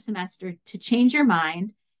entire semester to change your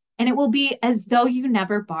mind, and it will be as though you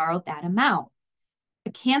never borrowed that amount.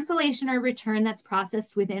 A cancellation or return that's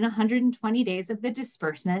processed within 120 days of the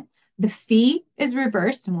disbursement, the fee is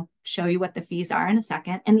reversed, and we'll show you what the fees are in a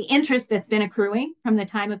second, and the interest that's been accruing from the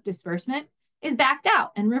time of disbursement is backed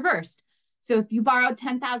out and reversed. So if you borrowed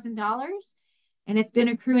 $10,000 and it's been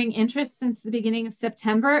accruing interest since the beginning of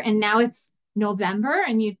September, and now it's November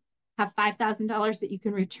and you have $5,000 that you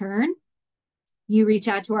can return, you reach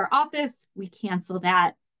out to our office, we cancel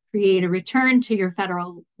that, create a return to your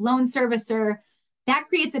federal loan servicer. That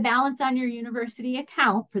creates a balance on your university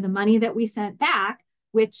account for the money that we sent back,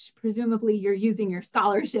 which presumably you're using your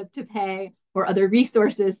scholarship to pay or other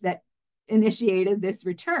resources that initiated this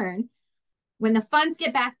return. When the funds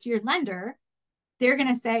get back to your lender, they're going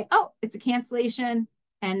to say, oh, it's a cancellation.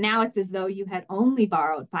 And now it's as though you had only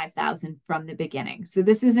borrowed $5,000 from the beginning. So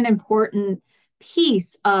this is an important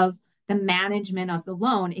piece of the management of the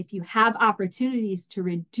loan. If you have opportunities to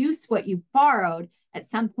reduce what you borrowed at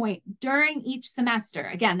some point during each semester,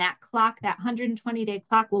 again, that clock, that 120-day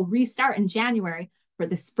clock will restart in January for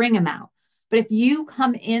the spring amount. But if you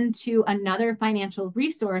come into another financial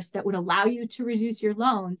resource that would allow you to reduce your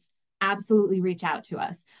loans, absolutely reach out to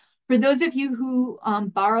us. For those of you who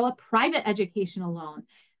borrow a private educational loan,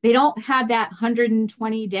 they don't have that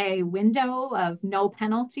 120-day window of no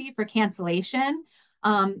penalty for cancellation.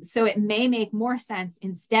 So it may make more sense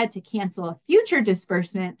instead to cancel a future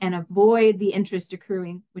disbursement and avoid the interest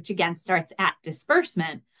accruing, which again starts at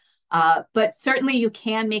disbursement. But certainly you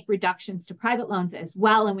can make reductions to private loans as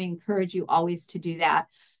well, and we encourage you always to do that.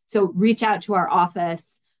 So reach out to our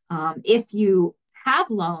office if you have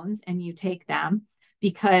loans and you take them,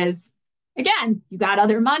 because again, you got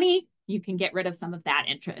other money, you can get rid of some of that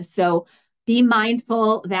interest. So be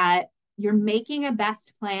mindful that you're making a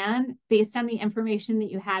best plan based on the information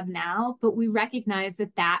that you have now, but we recognize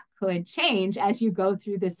that that could change as you go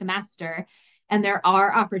through the semester. And there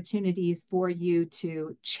are opportunities for you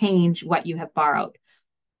to change what you have borrowed.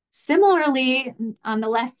 Similarly, on the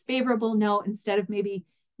less favorable note, instead of maybe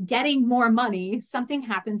getting more money, something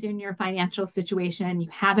happens in your financial situation, you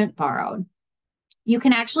haven't borrowed. You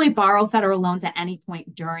can actually borrow federal loans at any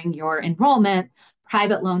point during your enrollment,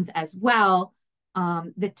 private loans as well.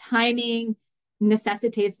 The timing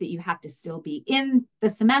necessitates that you have to still be in the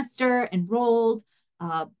semester, enrolled,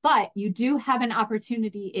 but you do have an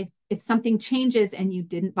opportunity if something changes and you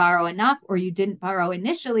didn't borrow enough or you didn't borrow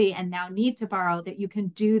initially and now need to borrow, that you can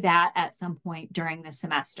do that at some point during the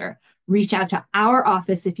semester. Reach out to our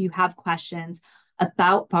office if you have questions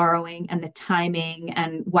about borrowing and the timing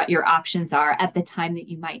and what your options are at the time that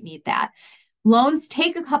you might need that. Loans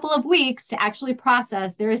take a couple of weeks to actually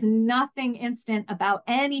process. There is nothing instant about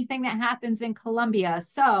anything that happens in Columbia,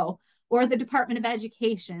 or the Department of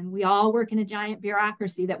Education. We all work in a giant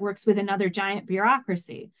bureaucracy that works with another giant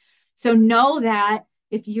bureaucracy. So know that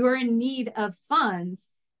if you're in need of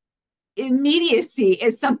funds, immediacy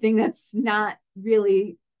is something that's not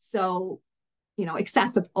really so,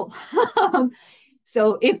 accessible.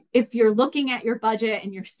 So if you're looking at your budget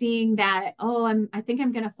and you're seeing that, I think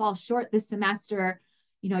I'm going to fall short this semester,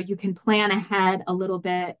 you can plan ahead a little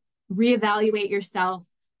bit, reevaluate yourself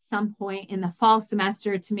some point in the fall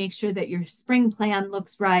semester to make sure that your spring plan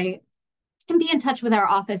looks right, and be in touch with our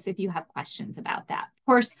office if you have questions about that. Of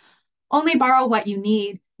course, only borrow what you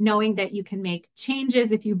need, knowing that you can make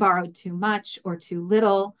changes if you borrowed too much or too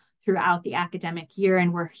little throughout the academic year,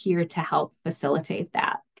 and we're here to help facilitate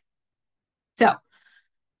that. So,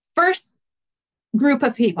 first group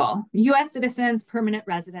of people, U.S. citizens, permanent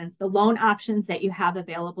residents, the loan options that you have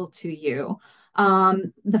available to you.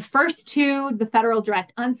 The first two, the federal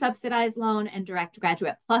direct unsubsidized loan and direct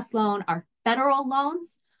graduate plus loan, are federal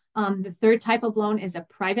loans. The third type of loan is a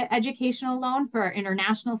private educational loan. For our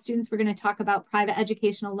international students, we're going to talk about private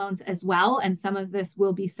educational loans as well, and some of this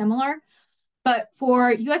will be similar. But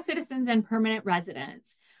for U.S. citizens and permanent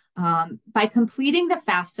residents, By completing the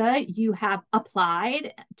FAFSA, you have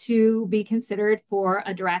applied to be considered for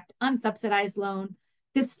a direct unsubsidized loan.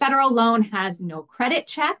 This federal loan has no credit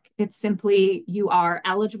check. It's simply you are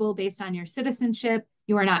eligible based on your citizenship.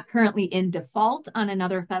 You are not currently in default on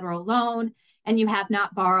another federal loan, and you have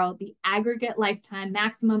not borrowed the aggregate lifetime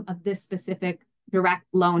maximum of this specific direct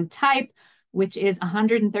loan type, which is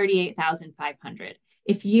 $138,500.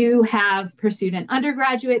 If you have pursued an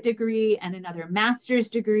undergraduate degree and another master's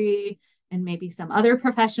degree and maybe some other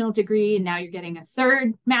professional degree, and now you're getting a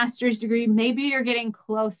third master's degree, maybe you're getting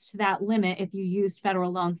close to that limit if you used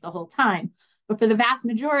federal loans the whole time. But for the vast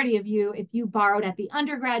majority of you, if you borrowed at the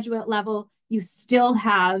undergraduate level, you still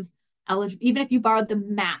have eligibility. Even if you borrowed the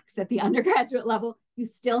max at the undergraduate level, you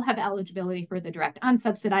still have eligibility for the direct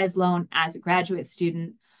unsubsidized loan as a graduate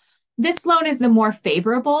student. This loan is the more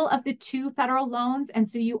favorable of the two federal loans, and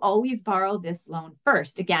so you always borrow this loan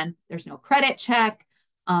first. Again, there's no credit check,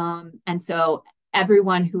 and so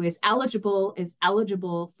everyone who is eligible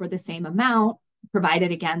for the same amount,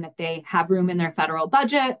 provided, again, that they have room in their federal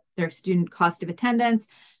budget, their student cost of attendance,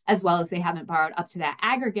 as well as they haven't borrowed up to that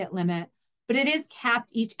aggregate limit, but it is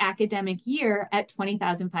capped each academic year at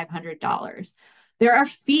 $20,500. There are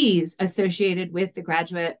fees associated with the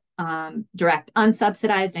graduate direct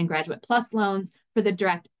unsubsidized and graduate plus loans. For the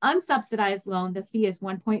direct unsubsidized loan, the fee is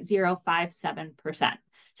 1.057%.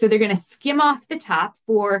 So they're going to skim off the top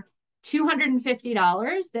for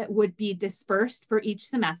 $250 that would be dispersed for each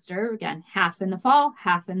semester. Again, half in the fall,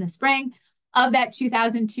 half in the spring. Of that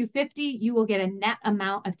 $2,250, you will get a net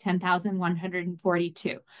amount of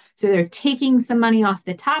 $10,142. So they're taking some money off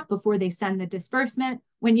the top before they send the disbursement.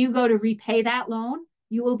 When you go to repay that loan,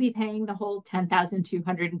 you will be paying the whole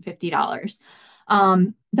 $10,250.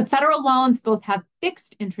 The federal loans both have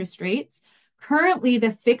fixed interest rates. Currently,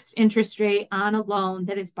 the fixed interest rate on a loan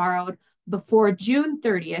that is borrowed before June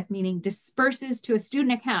 30th, meaning disperses to a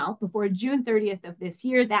student account before June 30th of this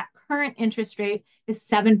year, that current interest rate is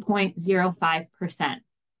 7.05%.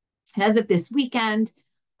 As of this weekend,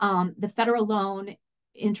 the federal loan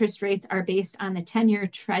interest rates are based on the 10-year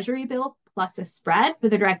Treasury bill plus a spread. For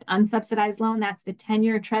the direct unsubsidized loan, that's the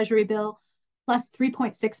 10-year Treasury bill plus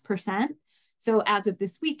 3.6%. So as of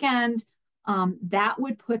this weekend, that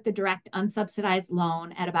would put the direct unsubsidized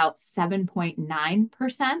loan at about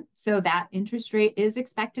 7.9%. So that interest rate is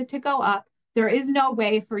expected to go up. There is no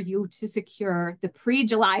way for you to secure the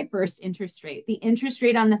pre-July 1st interest rate. The interest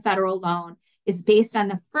rate on the federal loan is based on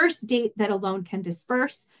the first date that a loan can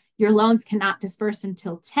disperse. Your loans cannot disperse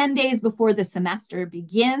until 10 days before the semester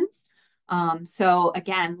begins. So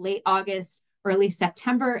again, late August, early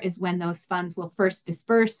September is when those funds will first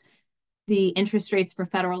disperse. The interest rates for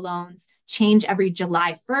federal loans change every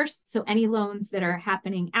July 1st. So any loans that are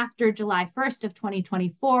happening after July 1st of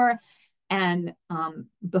 2024 and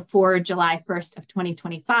before July 1st of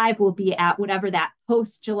 2025 will be at whatever that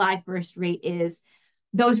post-July 1st rate is.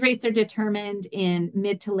 Those rates are determined in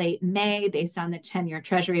mid to late May based on the 10-year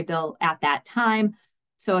Treasury bill at that time.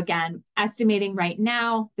 So again, estimating right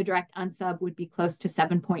now, the direct unsub would be close to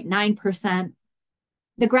 7.9%.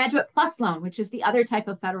 The graduate plus loan, which is the other type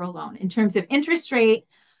of federal loan, in terms of interest rate,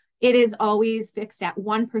 it is always fixed at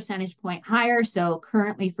 1 percentage point higher. So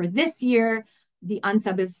currently for this year, the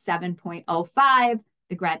unsub is 7.05,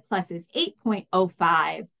 the grad plus is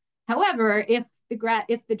 8.05. However, if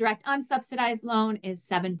the direct unsubsidized loan is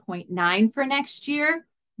 7.9 for next year,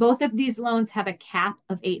 both of these loans have a cap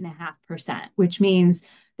of 8.5%, which means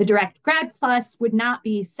the direct grad plus would not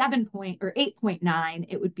be 8.9,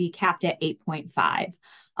 it would be capped at 8.5.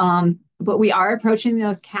 But we are approaching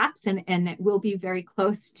those caps, and it will be very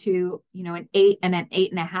close to, an 8 and an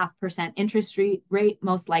 8.5% interest rate,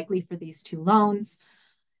 most likely for these two loans.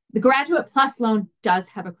 The graduate plus loan does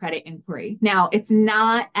have a credit inquiry. Now, it's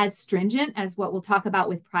not as stringent as what we'll talk about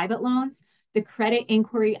with private loans. The credit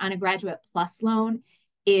inquiry on a graduate plus loan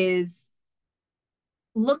is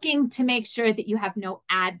looking to make sure that you have no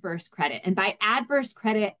adverse credit. And by adverse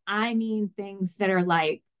credit, I mean things that are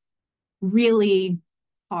like really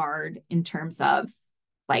hard in terms of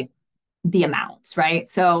like the amounts, right?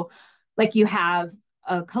 So like you have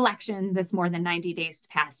a collection that's more than 90 days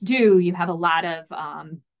past due, you have a lot of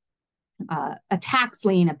a tax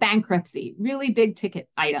lien, a bankruptcy, really big ticket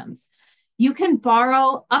items. You can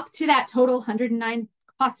borrow up to that total 109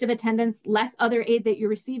 cost of attendance, less other aid that you're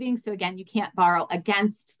receiving. So again, you can't borrow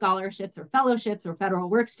against scholarships or fellowships or federal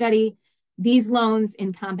work study. These loans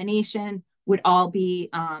in combination would all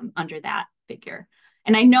be under that figure.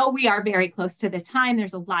 And I know we are very close to the time.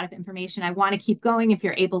 There's a lot of information. I want to keep going if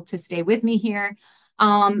you're able to stay with me here.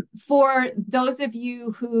 For those of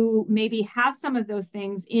you who maybe have some of those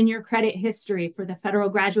things in your credit history for the Federal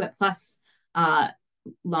Graduate Plus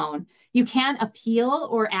loan, you can appeal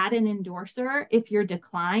or add an endorser if you're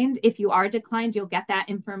declined. If you are declined, you'll get that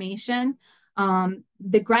information.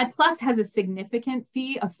 The Grad Plus has a significant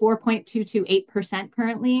fee of 4.228%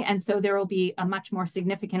 currently, and so there will be a much more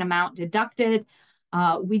significant amount deducted.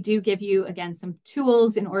 We do give you, again, some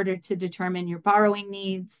tools in order to determine your borrowing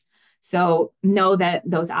needs. So know that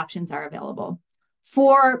those options are available.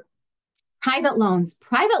 For private loans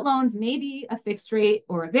may be a fixed rate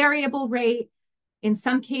or a variable rate. In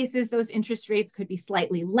some cases, those interest rates could be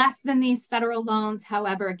slightly less than these federal loans.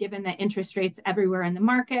 However, given that interest rates everywhere in the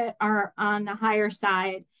market are on the higher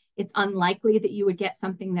side, it's unlikely that you would get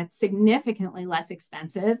something that's significantly less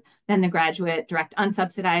expensive than the Graduate Direct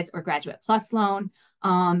Unsubsidized or Graduate Plus loan.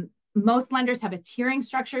 Most lenders have a tiering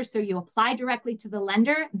structure, so you apply directly to the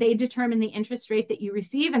lender. They determine the interest rate that you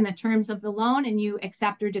receive and the terms of the loan, and you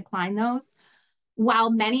accept or decline those.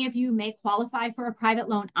 While many of you may qualify for a private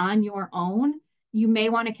loan on your own, you may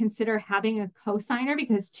want to consider having a cosigner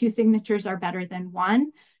because 2 signatures are better than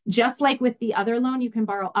 1. Just like with the other loan, you can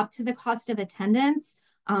borrow up to the cost of attendance,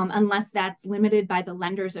 unless that's limited by the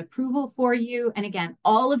lender's approval for you. And again,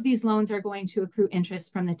 all of these loans are going to accrue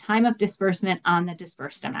interest from the time of disbursement on the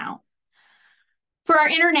disbursed amount. For our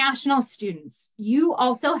international students, you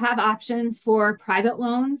also have options for private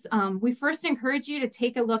loans. We first encourage you to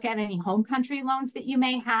take a look at any home country loans that you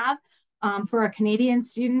may have. For our Canadian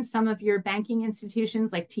students, some of your banking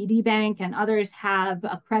institutions like TD Bank and others have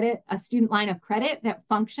a student line of credit that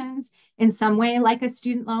functions in some way like a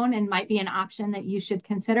student loan and might be an option that you should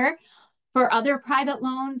consider. For other private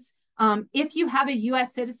loans, if you have a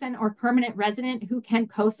U.S. citizen or permanent resident who can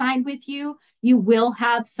co-sign with you, you will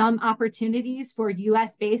have some opportunities for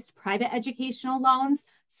U.S.-based private educational loans.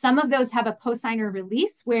 Some of those have a co-signer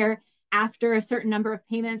release where after a certain number of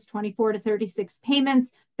payments, 24 to 36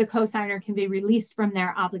 payments, the cosigner can be released from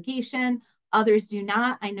their obligation. Others do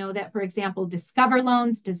not. I know that, for example, Discover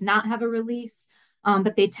Loans does not have a release,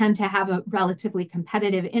 but they tend to have a relatively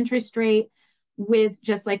competitive interest rate.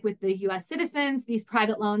 Just like with the US citizens, these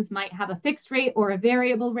private loans might have a fixed rate or a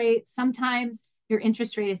variable rate. Sometimes your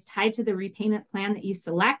interest rate is tied to the repayment plan that you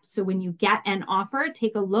select. So when you get an offer,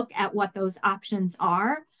 take a look at what those options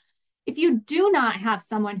are. If you do not have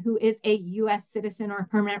someone who is a U.S. citizen or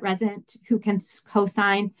permanent resident who can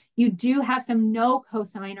co-sign, you do have some no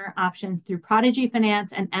co-signer options through Prodigy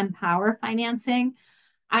Finance and Empower Financing.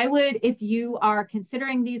 I would, if you are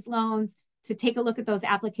considering these loans, to take a look at those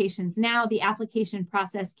applications now. The application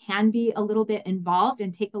process can be a little bit involved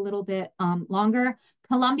and take a little bit longer.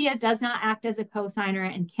 Columbia does not act as a co-signer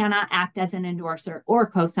and cannot act as an endorser or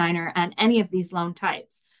co-signer on any of these loan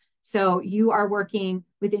types. So you are working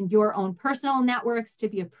within your own personal networks to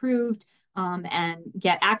be approved and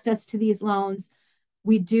get access to these loans.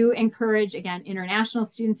 We do encourage, again, international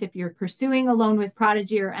students, if you're pursuing a loan with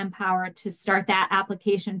Prodigy or Empower, to start that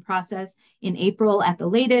application process in April at the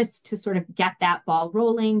latest to sort of get that ball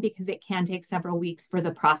rolling because it can take several weeks for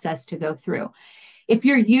the process to go through. If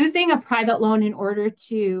you're using a private loan in order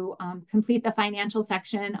to complete the financial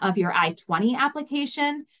section of your I-20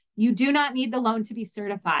 application, you do not need the loan to be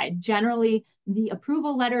certified. Generally, the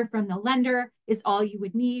approval letter from the lender is all you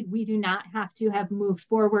would need. We do not have to have moved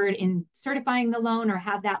forward in certifying the loan or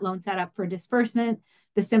have that loan set up for disbursement.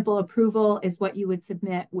 The simple approval is what you would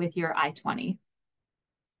submit with your I-20.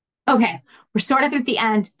 Okay, we're sort of at the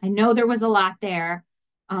end. I know there was a lot there.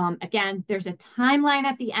 Again, there's a timeline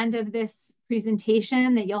at the end of this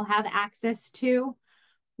presentation that you'll have access to.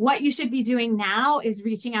 What you should be doing now is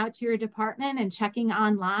reaching out to your department and checking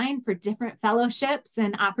online for different fellowships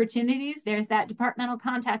and opportunities. There's that departmental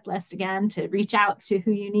contact list again to reach out to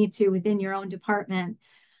who you need to within your own department.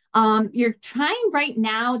 You're trying right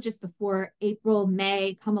now, just before April,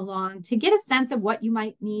 May come along, to get a sense of what you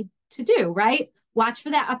might need to do, right? Watch for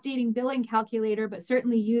that updating billing calculator, but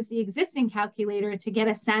certainly use the existing calculator to get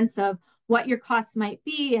a sense of what your costs might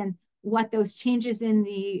be and what those changes in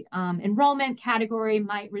the enrollment category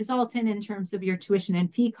might result in terms of your tuition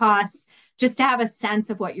and fee costs, just to have a sense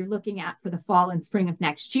of what you're looking at for the fall and spring of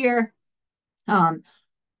next year.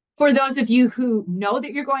 For those of you who know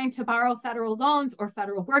that you're going to borrow federal loans or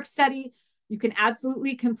federal work study, you can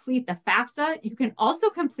absolutely complete the FAFSA. You can also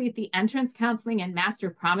complete the entrance counseling and master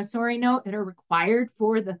promissory note that are required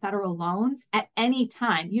for the federal loans at any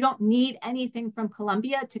time. You don't need anything from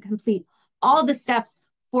Columbia to complete all the steps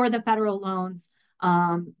for the federal loans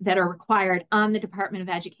that are required on the Department of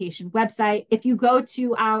Education website. If you go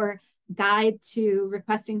to our guide to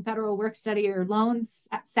requesting federal work study or loans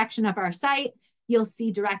section of our site, You'll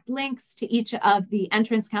see direct links to each of the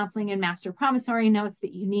entrance counseling and master promissory notes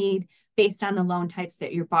that you need based on the loan types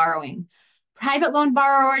that you're borrowing. Private loan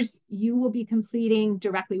borrowers, you will be completing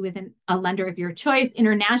directly with a lender of your choice.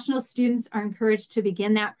 International students are encouraged to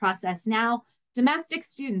begin that process now. Domestic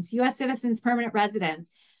students, U.S. citizens, permanent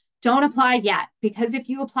residents, don't apply yet, because if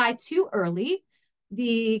you apply too early,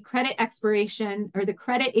 the credit expiration or the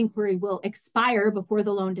credit inquiry will expire before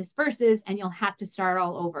the loan disperses and you'll have to start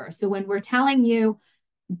all over. So when we're telling you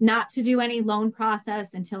not to do any loan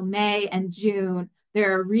process until May and June,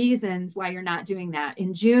 there are reasons why you're not doing that.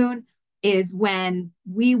 In June is when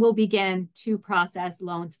we will begin to process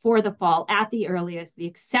loans for the fall at the earliest. The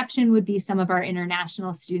exception would be some of our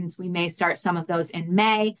international students. We may start some of those in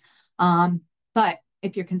May, but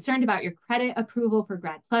if you're concerned about your credit approval for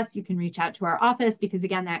Grad Plus, you can reach out to our office because,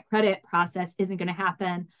 again, that credit process isn't going to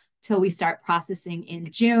happen till we start processing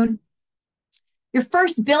in June. Your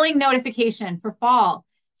first billing notification for fall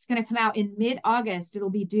is going to come out in mid-August. It'll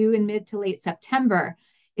be due in mid to late September.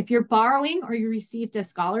 If you're borrowing or you received a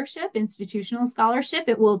scholarship, institutional scholarship,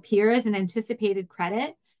 it will appear as an anticipated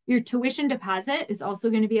credit. Your tuition deposit is also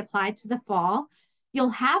going to be applied to the fall.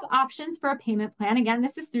 You'll have options for a payment plan. Again,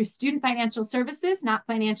 this is through Student Financial Services, not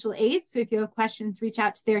financial aid. So if you have questions, reach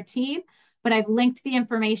out to their team, but I've linked the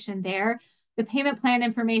information there. The payment plan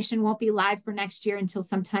information won't be live for next year until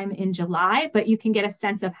sometime in July, but you can get a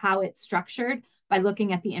sense of how it's structured by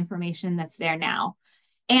looking at the information that's there now.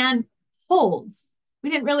 And holds. We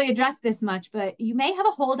didn't really address this much, but you may have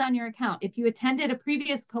a hold on your account. If you attended a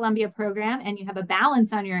previous Columbia program and you have a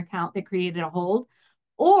balance on your account that created a hold,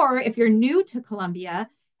 or if you're new to Columbia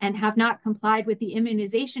and have not complied with the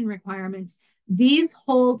immunization requirements, these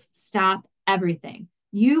holds stop everything.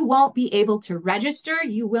 You won't be able to register.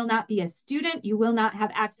 You will not be a student. You will not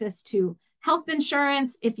have access to health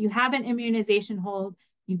insurance. If you have an immunization hold,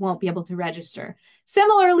 you won't be able to register.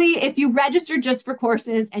 Similarly, if you register just for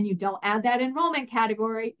courses and you don't add that enrollment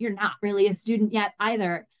category, you're not really a student yet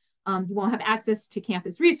either. You won't have access to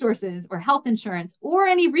campus resources or health insurance or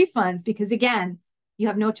any refunds because, again, you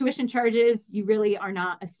have no tuition charges. You really are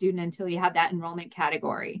not a student until you have that enrollment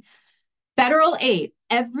category. Federal aid,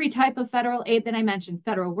 every type of federal aid that I mentioned,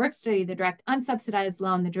 federal work study, the direct unsubsidized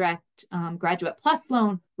loan, the direct graduate plus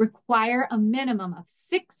loan, require a minimum of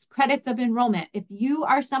 6 credits of enrollment. If you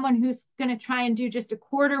are someone who's going to try and do just a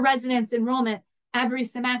quarter residence enrollment every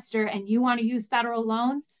semester and you want to use federal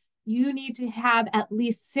loans, you need to have at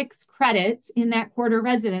least 6 credits in that quarter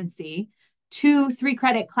residency, 2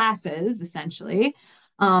 3-credit classes, essentially,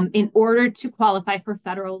 in order to qualify for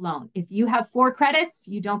federal loan. If you have 4 credits,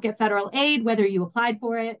 you don't get federal aid, whether you applied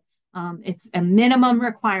for it. It's a minimum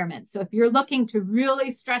requirement. So if you're looking to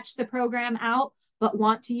really stretch the program out, but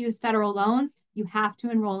want to use federal loans, you have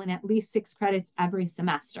to enroll in at least 6 credits every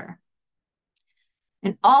semester.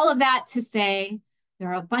 And all of that to say, there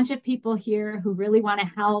are a bunch of people here who really want to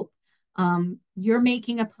help. You're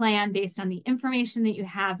making a plan based on the information that you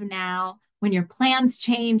have now. When your plans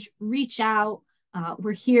change, reach out.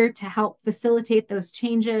 We're here to help facilitate those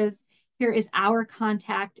changes. Here is our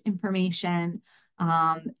contact information.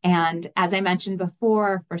 And as I mentioned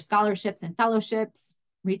before, for scholarships and fellowships,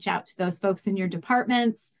 reach out to those folks in your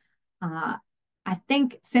departments. I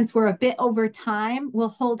think since we're a bit over time, we'll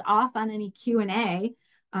hold off on any Q&A,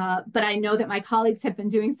 but I know that my colleagues have been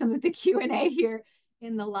doing some of the Q&A here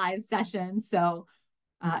in the live session. So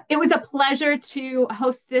it was a pleasure to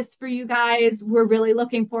host this for you guys. We're really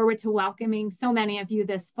looking forward to welcoming so many of you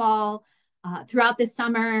this fall. Throughout the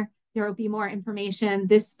summer, there will be more information.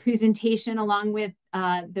 This presentation, along with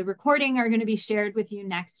the recording, are going to be shared with you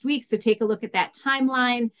next week. So take a look at that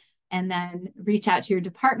timeline and then reach out to your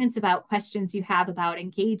departments about questions you have about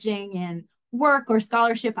engaging in work or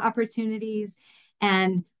scholarship opportunities.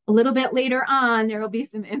 And a little bit later on, there will be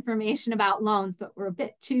some information about loans, but we're a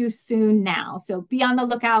bit too soon now. So be on the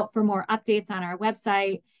lookout for more updates on our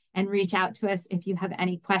website and reach out to us if you have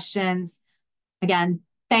any questions. Again,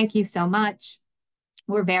 thank you so much.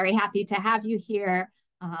 We're very happy to have you here,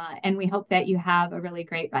 and we hope that you have a really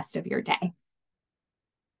great rest of your day.